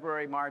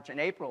February, March, and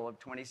April of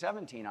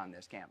 2017 on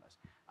this campus.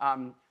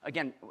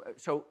 Again,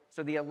 so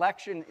the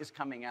election is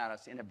coming at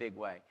us in a big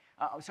way.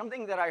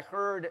 Something that I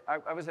heard,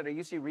 I was at a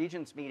UC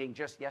Regents meeting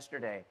just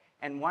yesterday,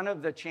 and one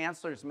of the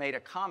chancellors made a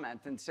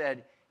comment and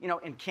said,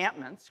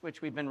 encampments,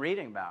 which we've been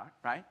reading about,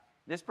 right?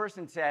 This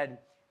person said,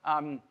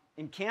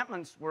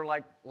 encampments were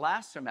like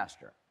last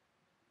semester.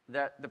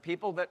 That the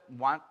people that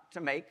want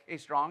to make a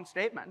strong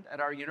statement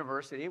at our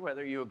university,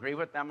 whether you agree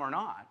with them or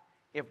not,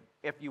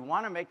 if you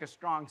want to make a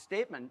strong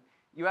statement,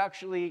 you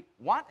actually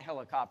want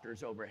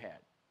helicopters overhead.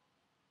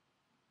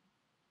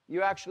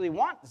 You actually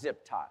want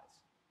zip ties.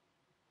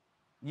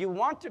 You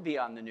want to be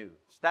on the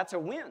news. That's a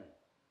win.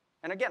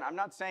 And again, I'm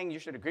not saying you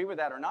should agree with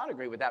that or not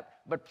agree with that,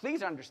 but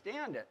please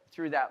understand it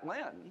through that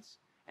lens.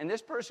 And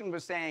this person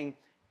was saying,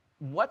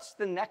 what's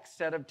the next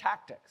set of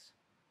tactics?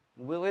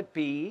 Will it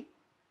be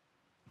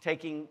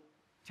taking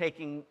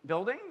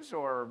buildings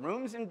or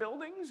rooms in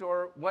buildings,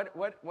 or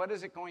what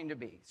is it going to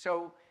be?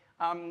 So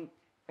I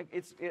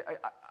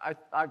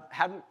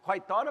hadn't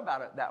quite thought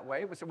about it that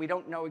way, so we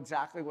don't know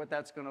exactly what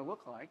that's going to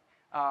look like.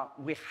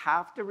 We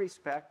have to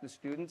respect the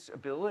students'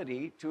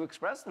 ability to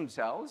express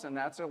themselves, and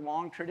that's a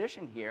long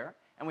tradition here.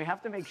 And we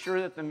have to make sure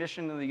that the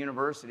mission of the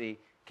university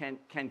can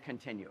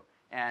continue.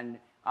 And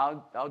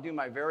I'll do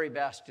my very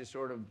best to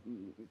sort of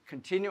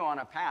continue on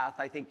a path.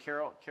 I think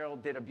Carol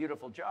did a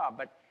beautiful job.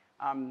 But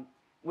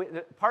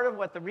part of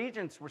what the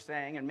regents were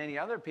saying, and many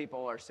other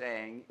people are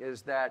saying,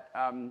 is that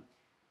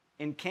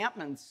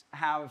encampments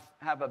have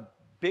a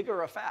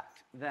bigger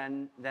effect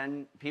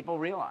than people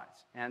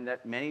realize, and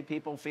that many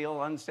people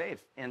feel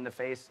unsafe in the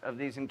face of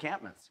these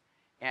encampments.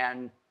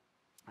 And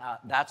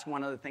that's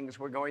one of the things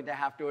we're going to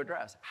have to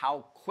address.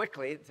 How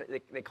quickly,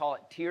 they call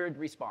it tiered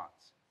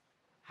response.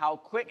 How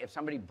quick, if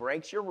somebody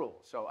breaks your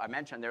rules, so I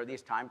mentioned there are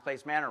these time,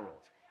 place, manner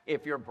rules.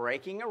 If you're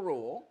breaking a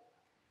rule,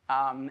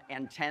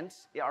 and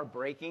tents are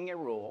breaking a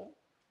rule,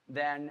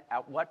 then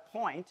at what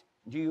point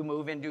do you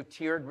move into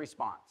tiered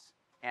response?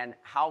 And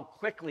how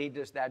quickly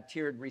does that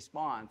tiered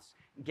response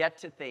get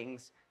to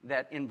things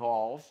that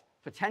involve,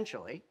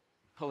 potentially,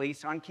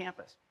 police on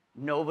campus?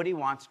 Nobody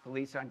wants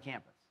police on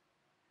campus.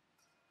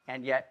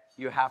 And yet,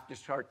 you have to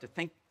start to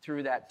think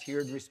through that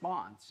tiered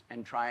response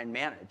and try and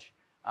manage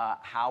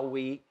how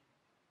we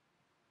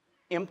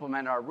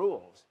implement our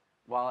rules,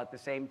 while at the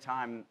same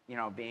time,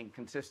 being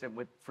consistent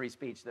with free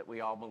speech that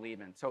we all believe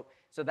in. So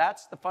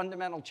that's the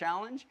fundamental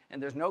challenge, and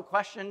there's no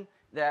question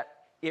that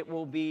it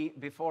will be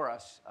before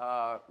us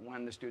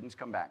when the students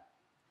come back.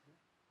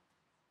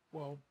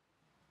 Well,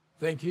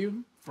 thank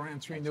you for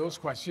answering those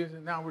questions.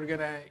 And now we're going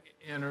to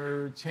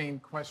entertain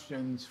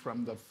questions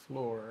from the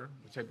floor,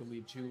 which I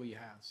believe Julie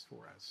has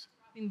for us.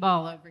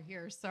 Ball over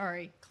here,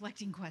 sorry,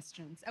 collecting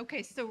questions.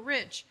 Okay, so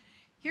Rich,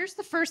 here's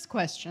the first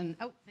question.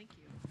 Oh, thank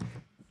you.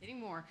 Getting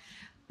more.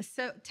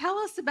 So tell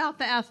us about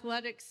the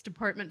athletics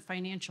department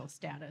financial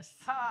status.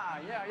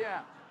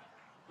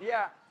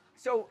 Yeah.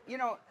 So,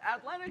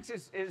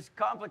 athletics is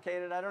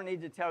complicated. I don't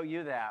need to tell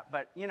you that.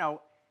 But,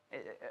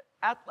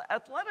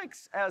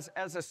 athletics as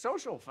a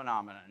social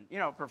phenomenon,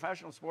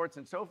 professional sports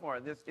and so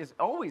forth, this is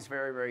always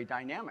very, very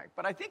dynamic.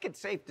 But I think it's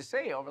safe to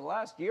say over the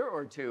last year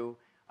or two,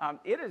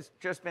 it has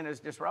just been as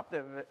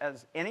disruptive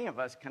as any of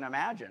us can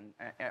imagine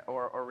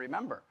or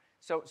remember.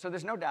 So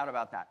there's no doubt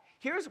about that.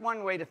 Here's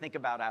one way to think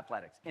about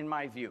athletics, in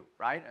my view,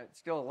 right?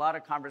 Still a lot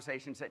of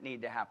conversations that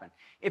need to happen.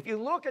 If you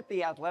look at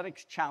the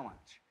athletics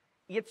challenge,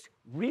 it's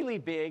really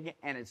big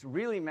and it's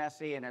really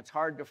messy and it's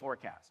hard to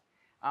forecast.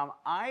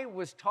 I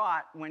was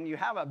taught when you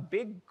have a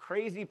big,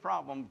 crazy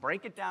problem,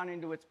 break it down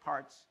into its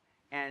parts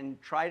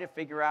and try to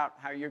figure out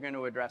how you're going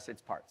to address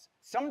its parts.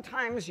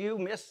 Sometimes you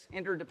miss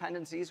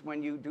interdependencies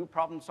when you do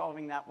problem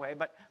solving that way,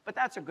 but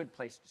that's a good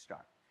place to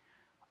start.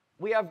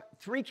 We have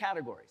 3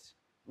 categories.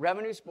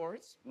 Revenue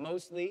sports,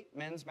 mostly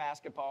men's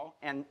basketball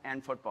and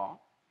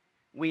football.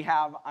 We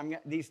have,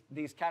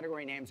 these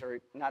category names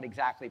are not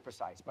exactly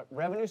precise, but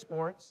revenue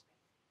sports,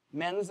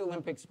 men's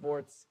Olympic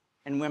sports,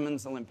 and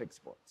women's Olympic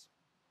sports.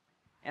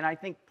 And I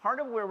think part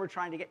of where we're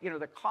trying to get,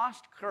 the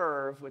cost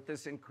curve with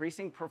this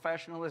increasing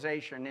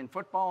professionalization in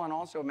football and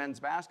also men's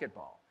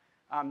basketball,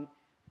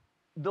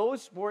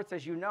 those sports,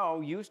 as you know,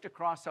 used to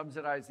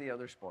cross-subsidize the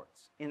other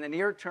sports. In the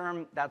near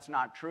term, that's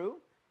not true.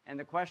 And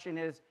the question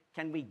is,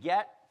 can we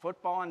get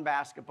football and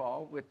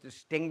basketball with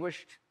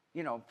distinguished,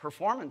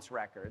 performance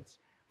records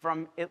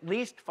from at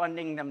least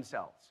funding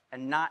themselves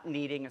and not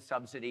needing a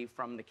subsidy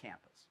from the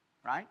campus,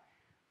 right?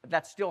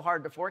 That's still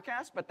hard to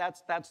forecast, but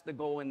that's the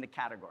goal in the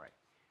category.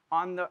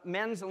 On the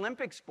men's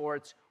Olympic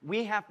sports,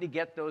 we have to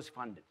get those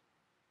funded.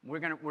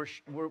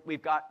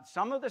 We've got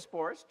some of the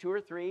sports, 2 or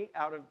 3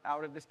 out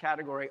of this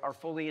category are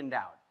fully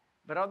endowed,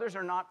 but others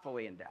are not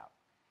fully endowed.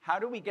 How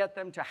do we get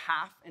them to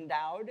half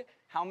endowed?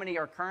 How many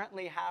are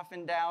currently half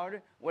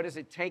endowed? What does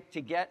it take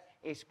to get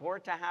a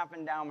sport to half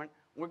endowment?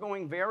 We're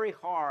going very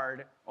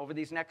hard over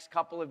these next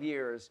couple of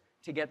years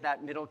to get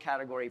that middle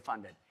category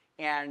funded.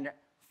 And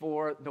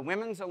for the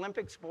women's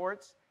Olympic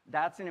sports,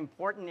 that's an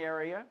important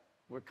area.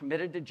 We're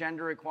committed to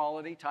gender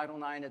equality, Title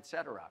IX, et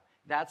cetera.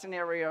 That's an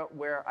area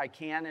where I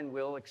can and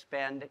will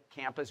expend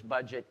campus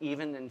budget,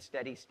 even in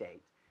steady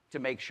state, to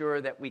make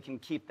sure that we can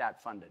keep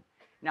that funded.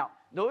 Now,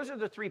 those are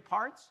the 3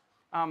 parts.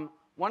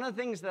 One of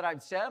the things that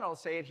I've said, I'll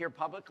say it here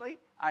publicly,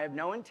 I have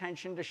no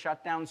intention to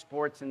shut down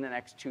sports in the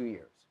next 2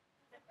 years.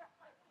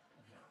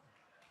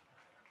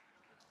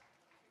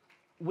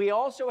 We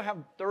also have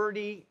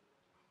 30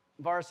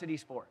 varsity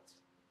sports,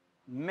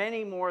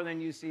 many more than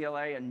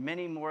UCLA and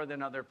many more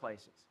than other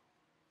places.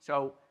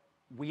 So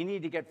we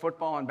need to get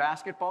football and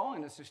basketball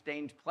in a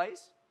sustained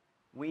place.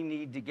 We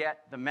need to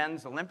get the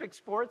men's Olympic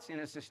sports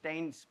in a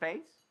sustained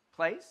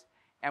place.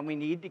 And we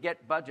need to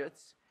get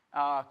budgets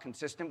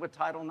consistent with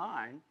Title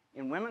IX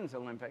in women's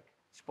Olympic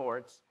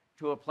sports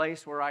to a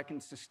place where I can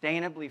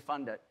sustainably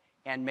fund it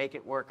and make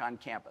it work on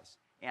campus.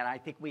 And I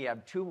think we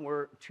have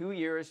 2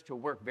 years to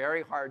work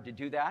very hard to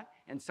do that.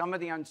 And some of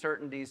the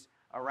uncertainties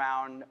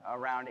around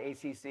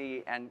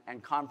ACC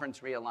and conference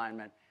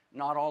realignment,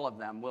 not all of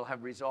them, will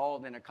have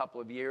resolved in a couple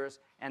of years.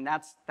 And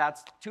that's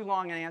too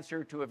long an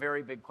answer to a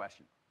very big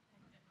question.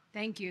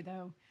 Thank you,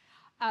 though.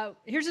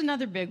 Here's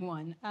another big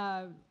one.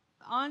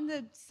 On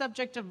the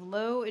subject of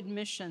low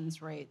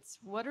admissions rates,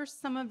 what are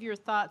some of your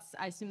thoughts?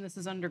 I assume this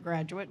is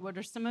undergraduate. What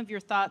are some of your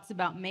thoughts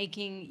about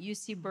making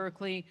UC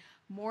Berkeley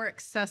more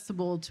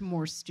accessible to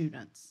more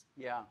students?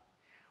 Yeah.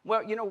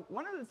 Well,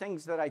 one of the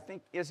things that I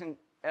think isn't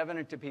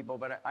evident to people,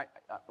 but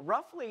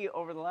roughly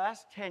over the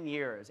last 10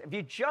 years, if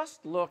you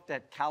just looked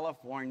at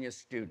California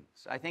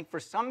students, I think for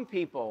some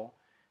people,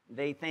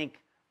 they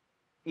think,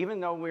 even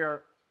though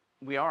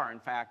we are in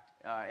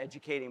fact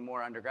educating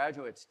more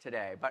undergraduates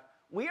today, but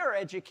we are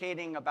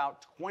educating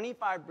about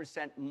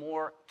 25%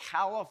 more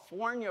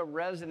California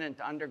resident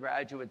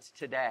undergraduates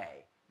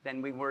today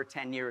than we were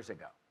 10 years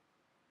ago.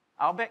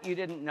 I'll bet you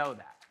didn't know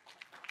that,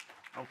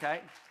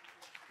 okay?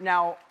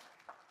 Now,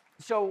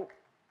 so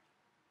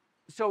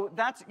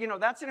that's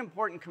an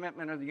important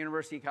commitment of the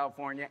University of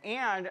California.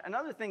 And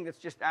another thing that's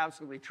just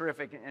absolutely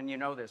terrific, and you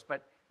know this,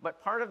 but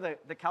part of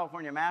the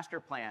California Master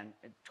Plan,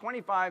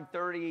 25,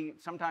 30,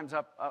 sometimes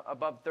up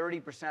above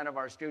 30% of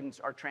our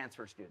students are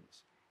transfer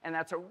students. And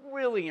that's a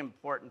really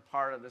important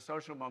part of the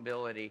social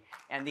mobility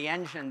and the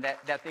engine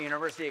that the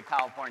University of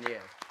California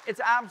is. It's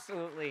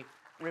absolutely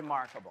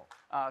remarkable,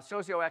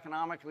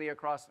 socioeconomically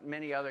across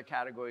many other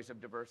categories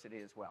of diversity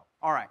as well.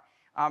 All right,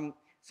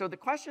 so the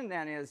question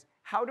then is,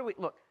 how do we,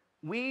 look,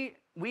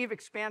 we've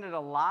expanded a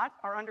lot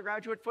our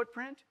undergraduate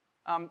footprint.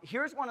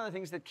 Here's one of the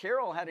things that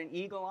Carol had an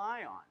eagle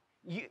eye on.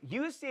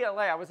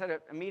 UCLA, I was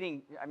at a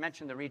meeting, I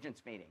mentioned the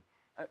Regents meeting.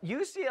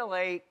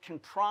 UCLA can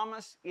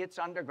promise its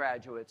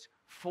undergraduates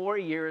 4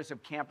 years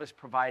of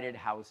campus-provided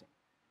housing.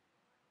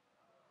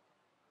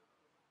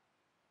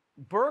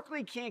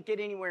 Berkeley can't get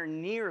anywhere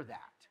near that.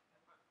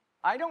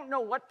 I don't know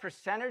what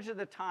percentage of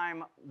the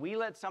time we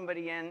let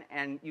somebody in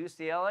and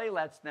UCLA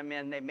lets them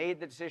in. They made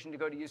the decision to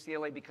go to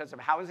UCLA because of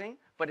housing,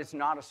 but it's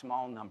not a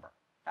small number.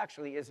 It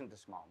actually isn't a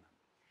small number.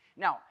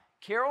 Now,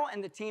 Carol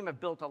and the team have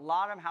built a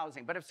lot of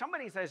housing, but if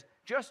somebody says,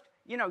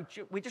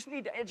 we just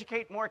need to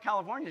educate more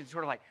Californians, it's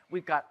sort of like,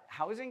 we've got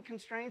housing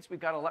constraints,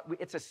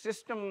 it's a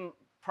system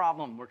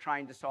problem we're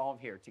trying to solve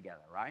here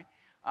together, right?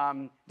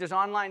 Does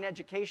online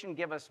education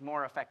give us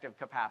more effective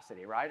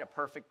capacity, right? A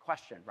perfect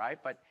question, right?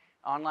 But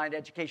online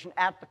education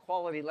at the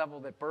quality level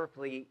that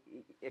Berkeley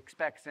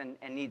expects and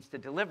needs to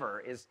deliver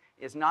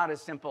is not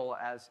as simple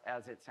as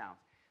it sounds.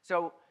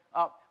 So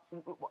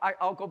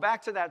I'll go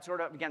back to that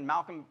sort of, again,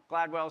 Malcolm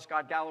Gladwell,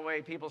 Scott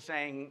Galloway, people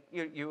saying,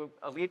 you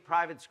elite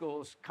private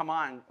schools, come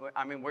on,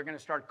 I mean, we're going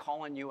to start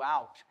calling you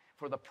out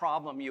for the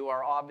problem you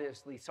are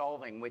obviously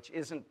solving, which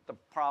isn't the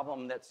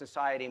problem that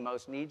society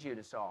most needs you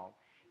to solve.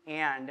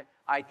 and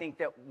I think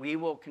that we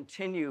will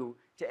continue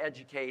to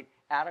educate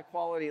at a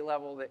quality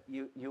level that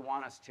you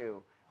want us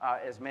to,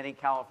 as many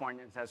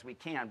Californians as we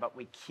can. But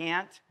we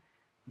can't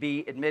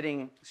be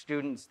admitting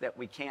students that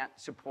we can't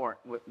support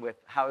with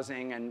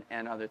housing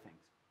and other things.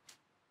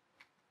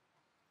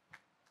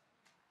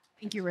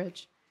 Thank you,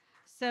 Rich.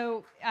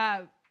 So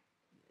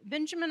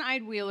Benjamin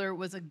Idewheeler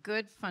was a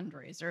good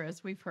fundraiser,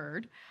 as we've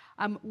heard.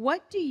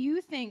 What do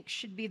you think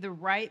should be the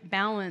right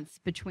balance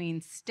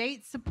between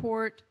state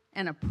support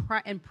and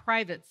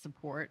private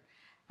support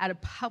at a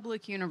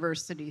public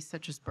university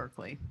such as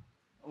Berkeley?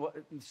 Well,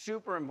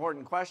 super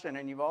important question,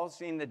 and you've all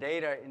seen the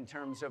data in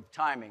terms of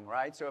timing,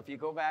 right? So if you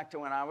go back to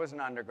when I was an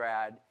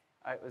undergrad,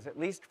 it was at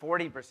least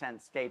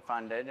 40% state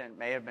funded, and it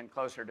may have been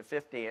closer to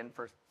 50, and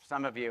for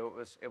some of you,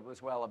 it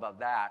was well above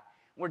that.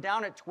 We're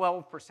down at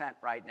 12%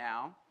 right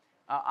now.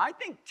 I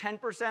think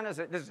 10% is,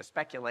 this is a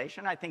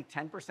speculation, I think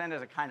 10%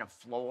 is a kind of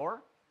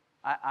floor.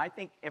 I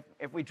think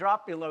if we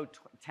drop below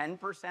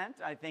 10%,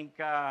 I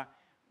think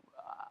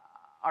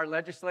our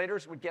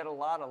legislators would get a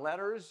lot of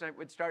letters. It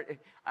would start,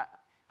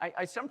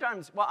 I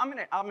sometimes, well, I'm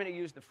gonna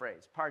use the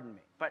phrase, pardon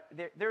me, but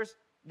there's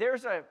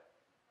a,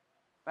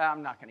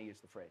 I'm not gonna use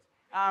the phrase.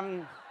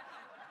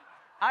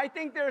 I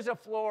think there's a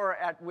floor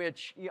at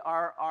which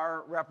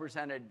our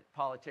represented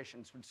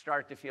politicians would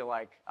start to feel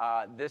like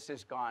this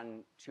has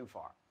gone too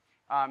far.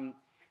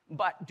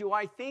 But do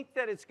I think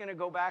that it's going to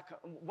go back?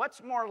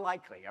 What's more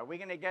likely? Are we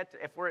going to get,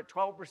 if we're at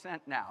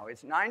 12% now,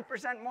 is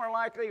 9% more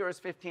likely or is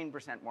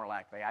 15% more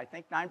likely? I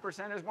think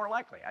 9% is more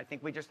likely. I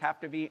think we just have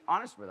to be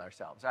honest with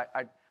ourselves.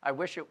 I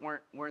wish it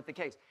weren't the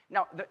case.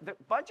 Now, the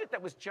budget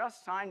that was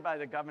just signed by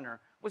the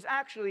governor was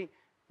actually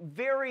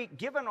very,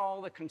 given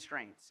all the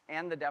constraints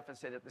and the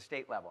deficit at the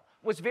state level,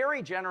 was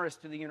very generous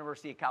to the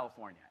University of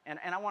California. And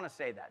I want to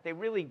say that. They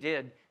really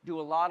did do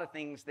a lot of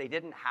things they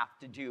didn't have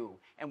to do,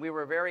 and we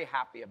were very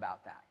happy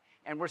about that.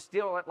 And we're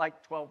still at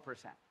like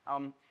 12%.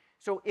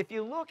 So if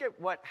you look at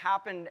what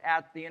happened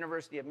at the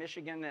University of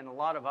Michigan and a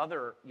lot of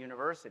other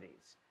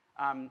universities,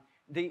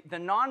 the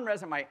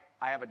non-resident,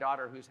 I have a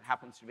daughter who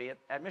happens to be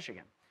at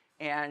Michigan,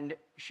 and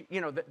she, you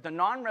know, the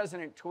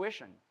non-resident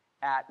tuition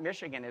at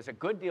Michigan is a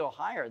good deal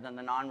higher than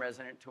the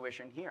non-resident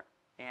tuition here.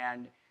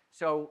 And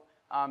so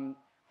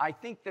I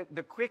think that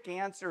the quick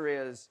answer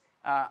is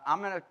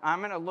I'm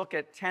gonna look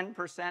at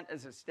 10%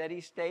 as a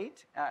steady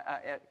state,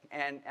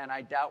 and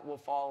I doubt we'll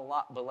fall a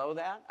lot below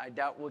that. I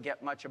doubt we'll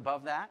get much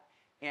above that.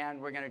 And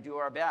we're gonna do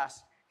our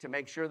best to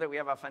make sure that we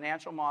have a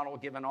financial model,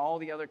 given all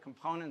the other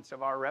components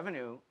of our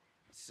revenue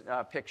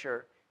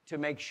picture, to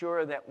make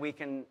sure that we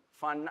can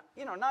fund,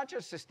 you know, not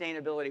just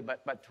sustainability,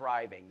 but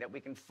thriving, that we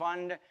can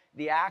fund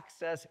the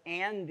access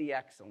and the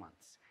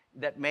excellence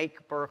that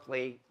make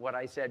Berkeley, what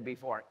I said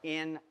before,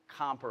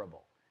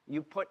 incomparable.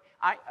 You put,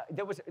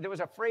 there was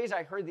a phrase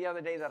I heard the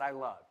other day that I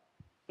love.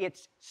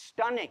 It's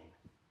stunning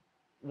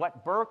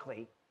what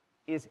Berkeley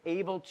is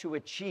able to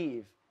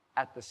achieve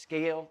at the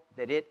scale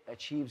that it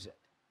achieves it.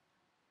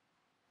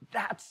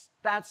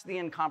 That's the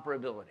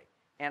incomparability.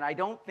 And I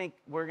don't think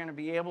we're going to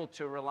be able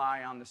to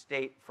rely on the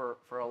state for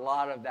a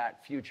lot of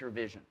that future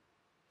vision.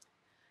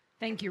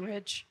 Thank you,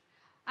 Rich.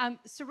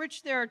 So,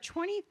 Rich, there are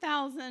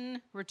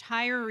 20,000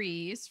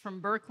 retirees from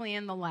Berkeley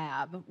in the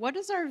lab. What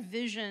is our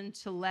vision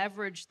to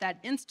leverage that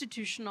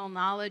institutional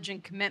knowledge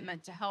and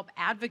commitment to help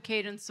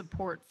advocate and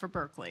support for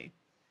Berkeley?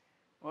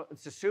 Well,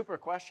 it's a super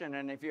question,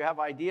 and if you have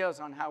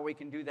ideas on how we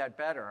can do that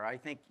better, I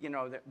think, you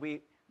know, that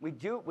we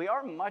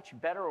are much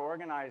better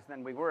organized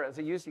than we were as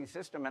a UC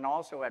system and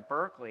also at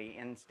Berkeley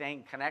in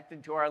staying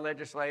connected to our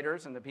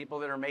legislators and the people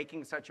that are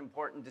making such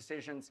important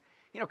decisions.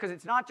 You know, because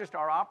it's not just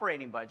our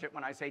operating budget,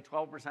 when I say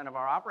 12% of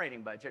our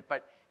operating budget,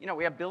 but, you know,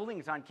 we have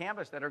buildings on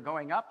campus that are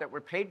going up that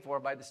were paid for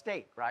by the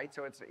state, right?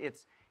 So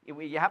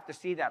you have to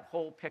see that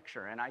whole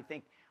picture. And I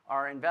think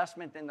our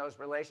investment in those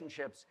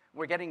relationships,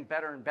 we're getting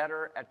better and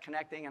better at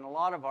connecting. And a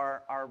lot of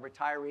our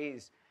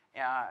retirees,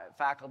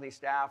 faculty,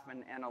 staff,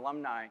 and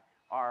alumni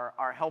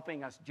are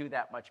helping us do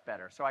that much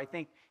better. So I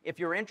think if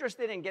you're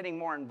interested in getting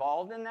more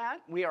involved in that,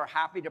 we are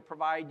happy to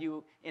provide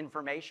you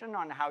information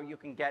on how you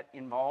can get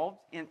involved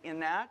in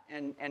that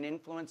and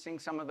influencing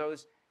some of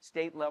those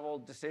state-level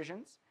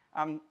decisions.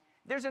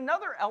 There's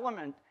another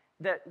element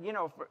that, you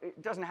know,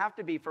 it doesn't have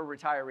to be for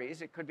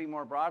retirees. It could be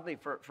more broadly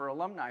for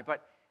alumni.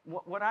 But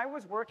what I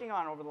was working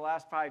on over the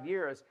last 5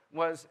 years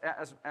was,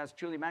 as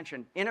Julie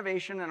mentioned,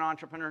 innovation and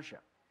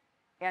entrepreneurship.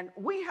 And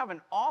we have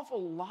an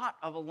awful lot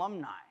of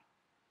alumni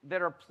that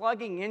are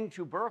plugging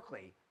into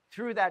Berkeley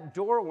through that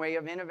doorway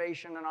of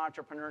innovation and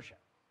entrepreneurship,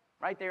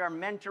 right? They are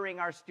mentoring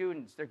our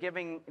students. They're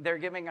giving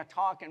a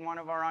talk in one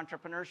of our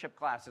entrepreneurship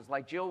classes,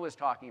 like Jill was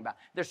talking about.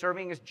 They're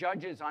serving as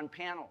judges on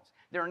panels.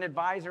 They're an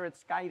advisor at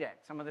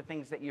Skydeck, some of the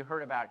things that you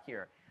heard about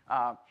here.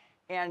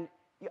 And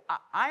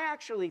I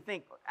actually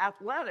think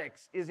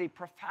athletics is a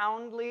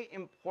profoundly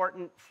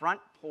important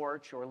front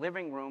porch or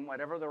living room,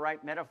 whatever the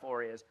right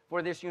metaphor is,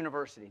 for this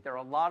university. There are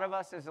a lot of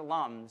us as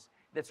alums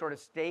that sort of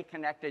stay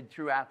connected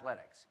through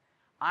athletics.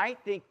 I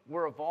think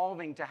we're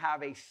evolving to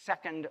have a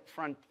second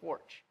front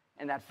porch,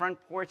 and that front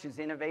porch is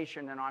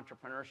innovation and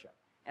entrepreneurship.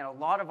 And a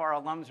lot of our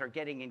alums are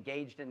getting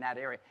engaged in that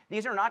area.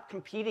 These are not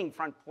competing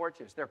front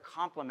porches, they're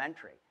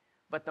complementary.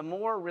 But the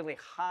more really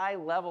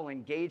high-level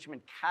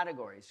engagement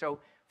categories. So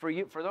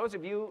for those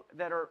of you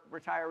that are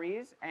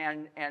retirees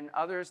and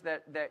others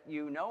that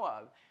you know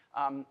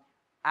of,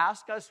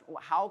 ask us,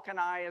 how can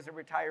I, as a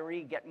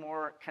retiree, get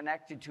more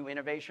connected to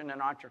innovation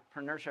and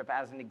entrepreneurship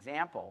as an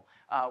example?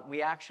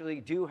 We actually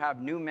do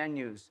have new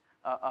menus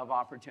of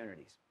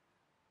opportunities.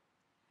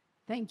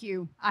 Thank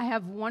you. I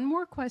have one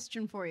more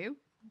question for you.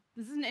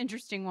 This is an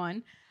interesting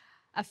one.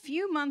 A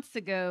few months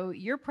ago,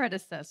 your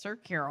predecessor,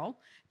 Carol,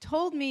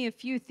 told me a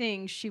few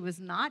things she was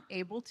not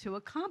able to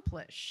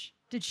accomplish.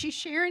 Did she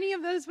share any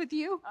of those with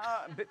you?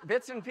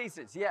 Bits and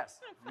pieces, yes,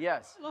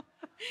 yes.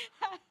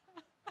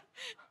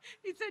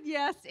 He said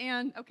yes,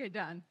 and okay,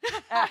 done.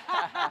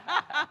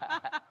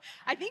 I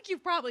think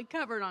you've probably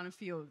covered on a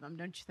few of them,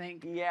 don't you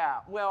think? Yeah,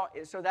 well,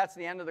 so that's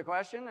the end of the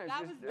question?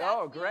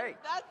 Oh, great.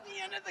 That's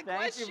the end of the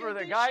question. Thank you for the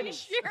Did guidance.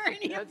 she share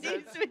any of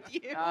these with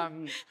you?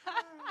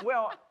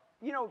 Well,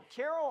 you know,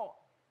 Carol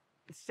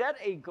set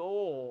a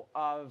goal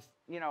of,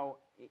 you know,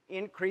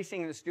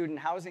 increasing the student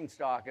housing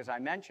stock, as I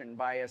mentioned,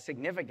 by a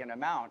significant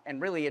amount,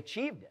 and really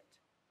achieved it.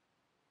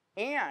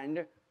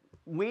 And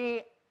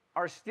we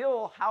are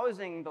still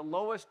housing the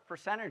lowest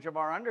percentage of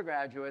our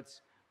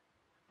undergraduates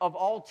of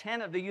all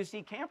 10 of the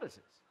UC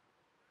campuses.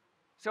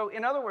 So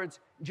in other words,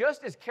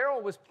 just as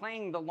Carol was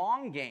playing the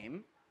long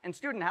game, and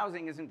student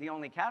housing isn't the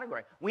only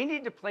category, we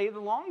need to play the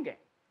long game.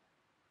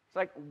 It's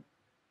like,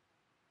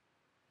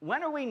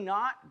 when are we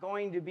not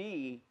going to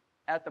be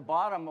at the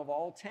bottom of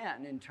all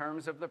 10 in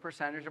terms of the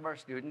percentage of our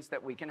students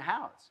that we can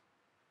house?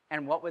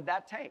 And what would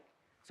that take?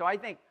 So I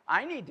think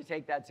we need to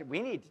take that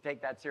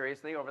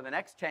seriously over the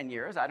next 10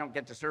 years. I don't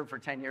get to serve for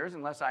 10 years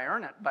unless I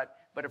earn it, but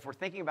if we're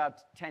thinking about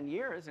 10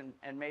 years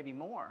and maybe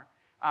more,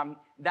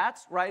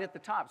 that's right at the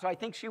top. So I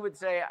think she would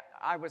say,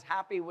 I was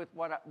happy with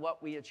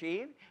what we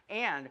achieved,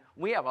 and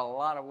we have a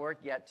lot of work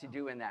yet to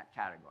do in that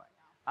category.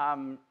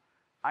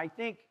 I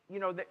think, you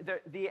know,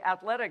 the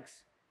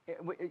athletics,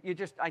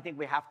 I think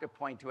we have to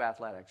point to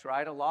athletics,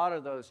 right? A lot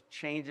of those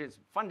changes,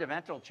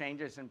 fundamental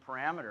changes in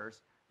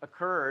parameters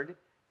occurred.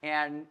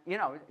 And, you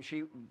know,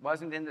 she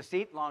wasn't in the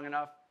seat long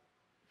enough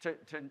to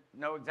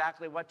know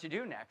exactly what to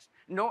do next.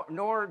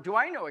 Nor do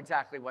I know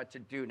exactly what to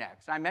do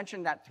next. I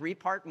mentioned that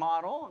three-part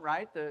model,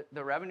 right?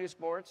 The revenue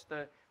sports,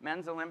 the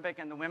men's Olympic,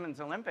 and the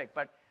women's Olympic.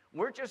 But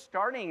we're just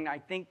starting, I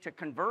think, to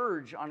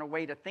converge on a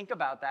way to think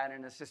about that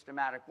in a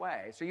systematic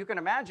way. So you can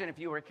imagine if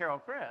you were Carol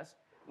Chris,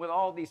 with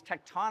all these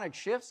tectonic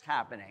shifts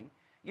happening,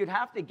 you'd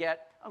have to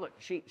get, oh, look,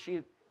 she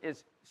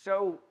is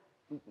so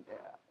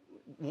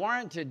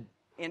warranted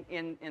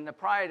in the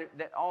pride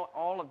that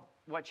all of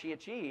what she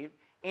achieved,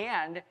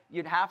 and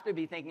you'd have to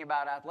be thinking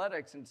about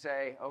athletics and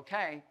say,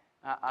 okay,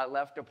 I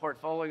left a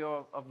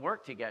portfolio of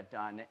work to get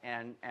done,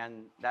 and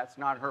that's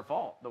not her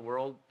fault. The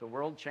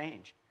world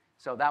changed.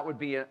 So that would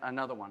be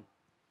another one.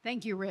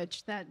 Thank you,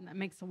 Rich. That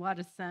makes a lot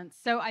of sense.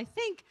 So I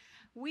think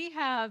we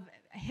have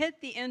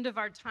hit the end of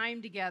our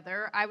time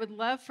together. I would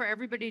love for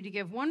everybody to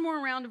give one more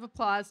round of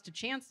applause to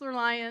Chancellor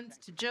Lyons,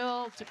 to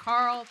Jill, to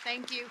Carl.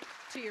 Thank you.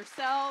 To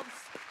yourselves.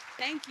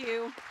 Thank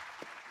you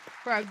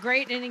for a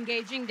great and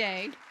engaging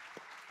day.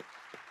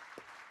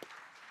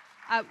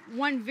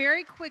 One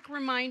very quick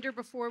reminder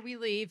before we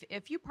leave.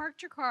 If you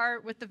parked your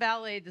car with the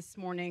valet this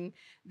morning,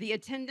 the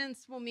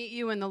attendants will meet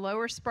you in the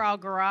lower Sproul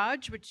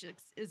garage, which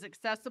is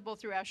accessible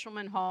through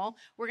Eshelman Hall.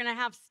 We're going to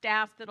have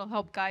staff that'll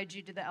help guide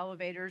you to the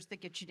elevators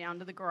that get you down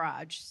to the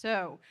garage.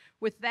 So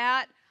with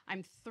that,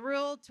 I'm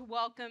thrilled to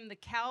welcome the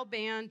Cal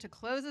Band to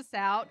close us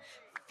out.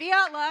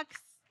 Fiat Lux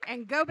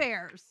and go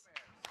Bears.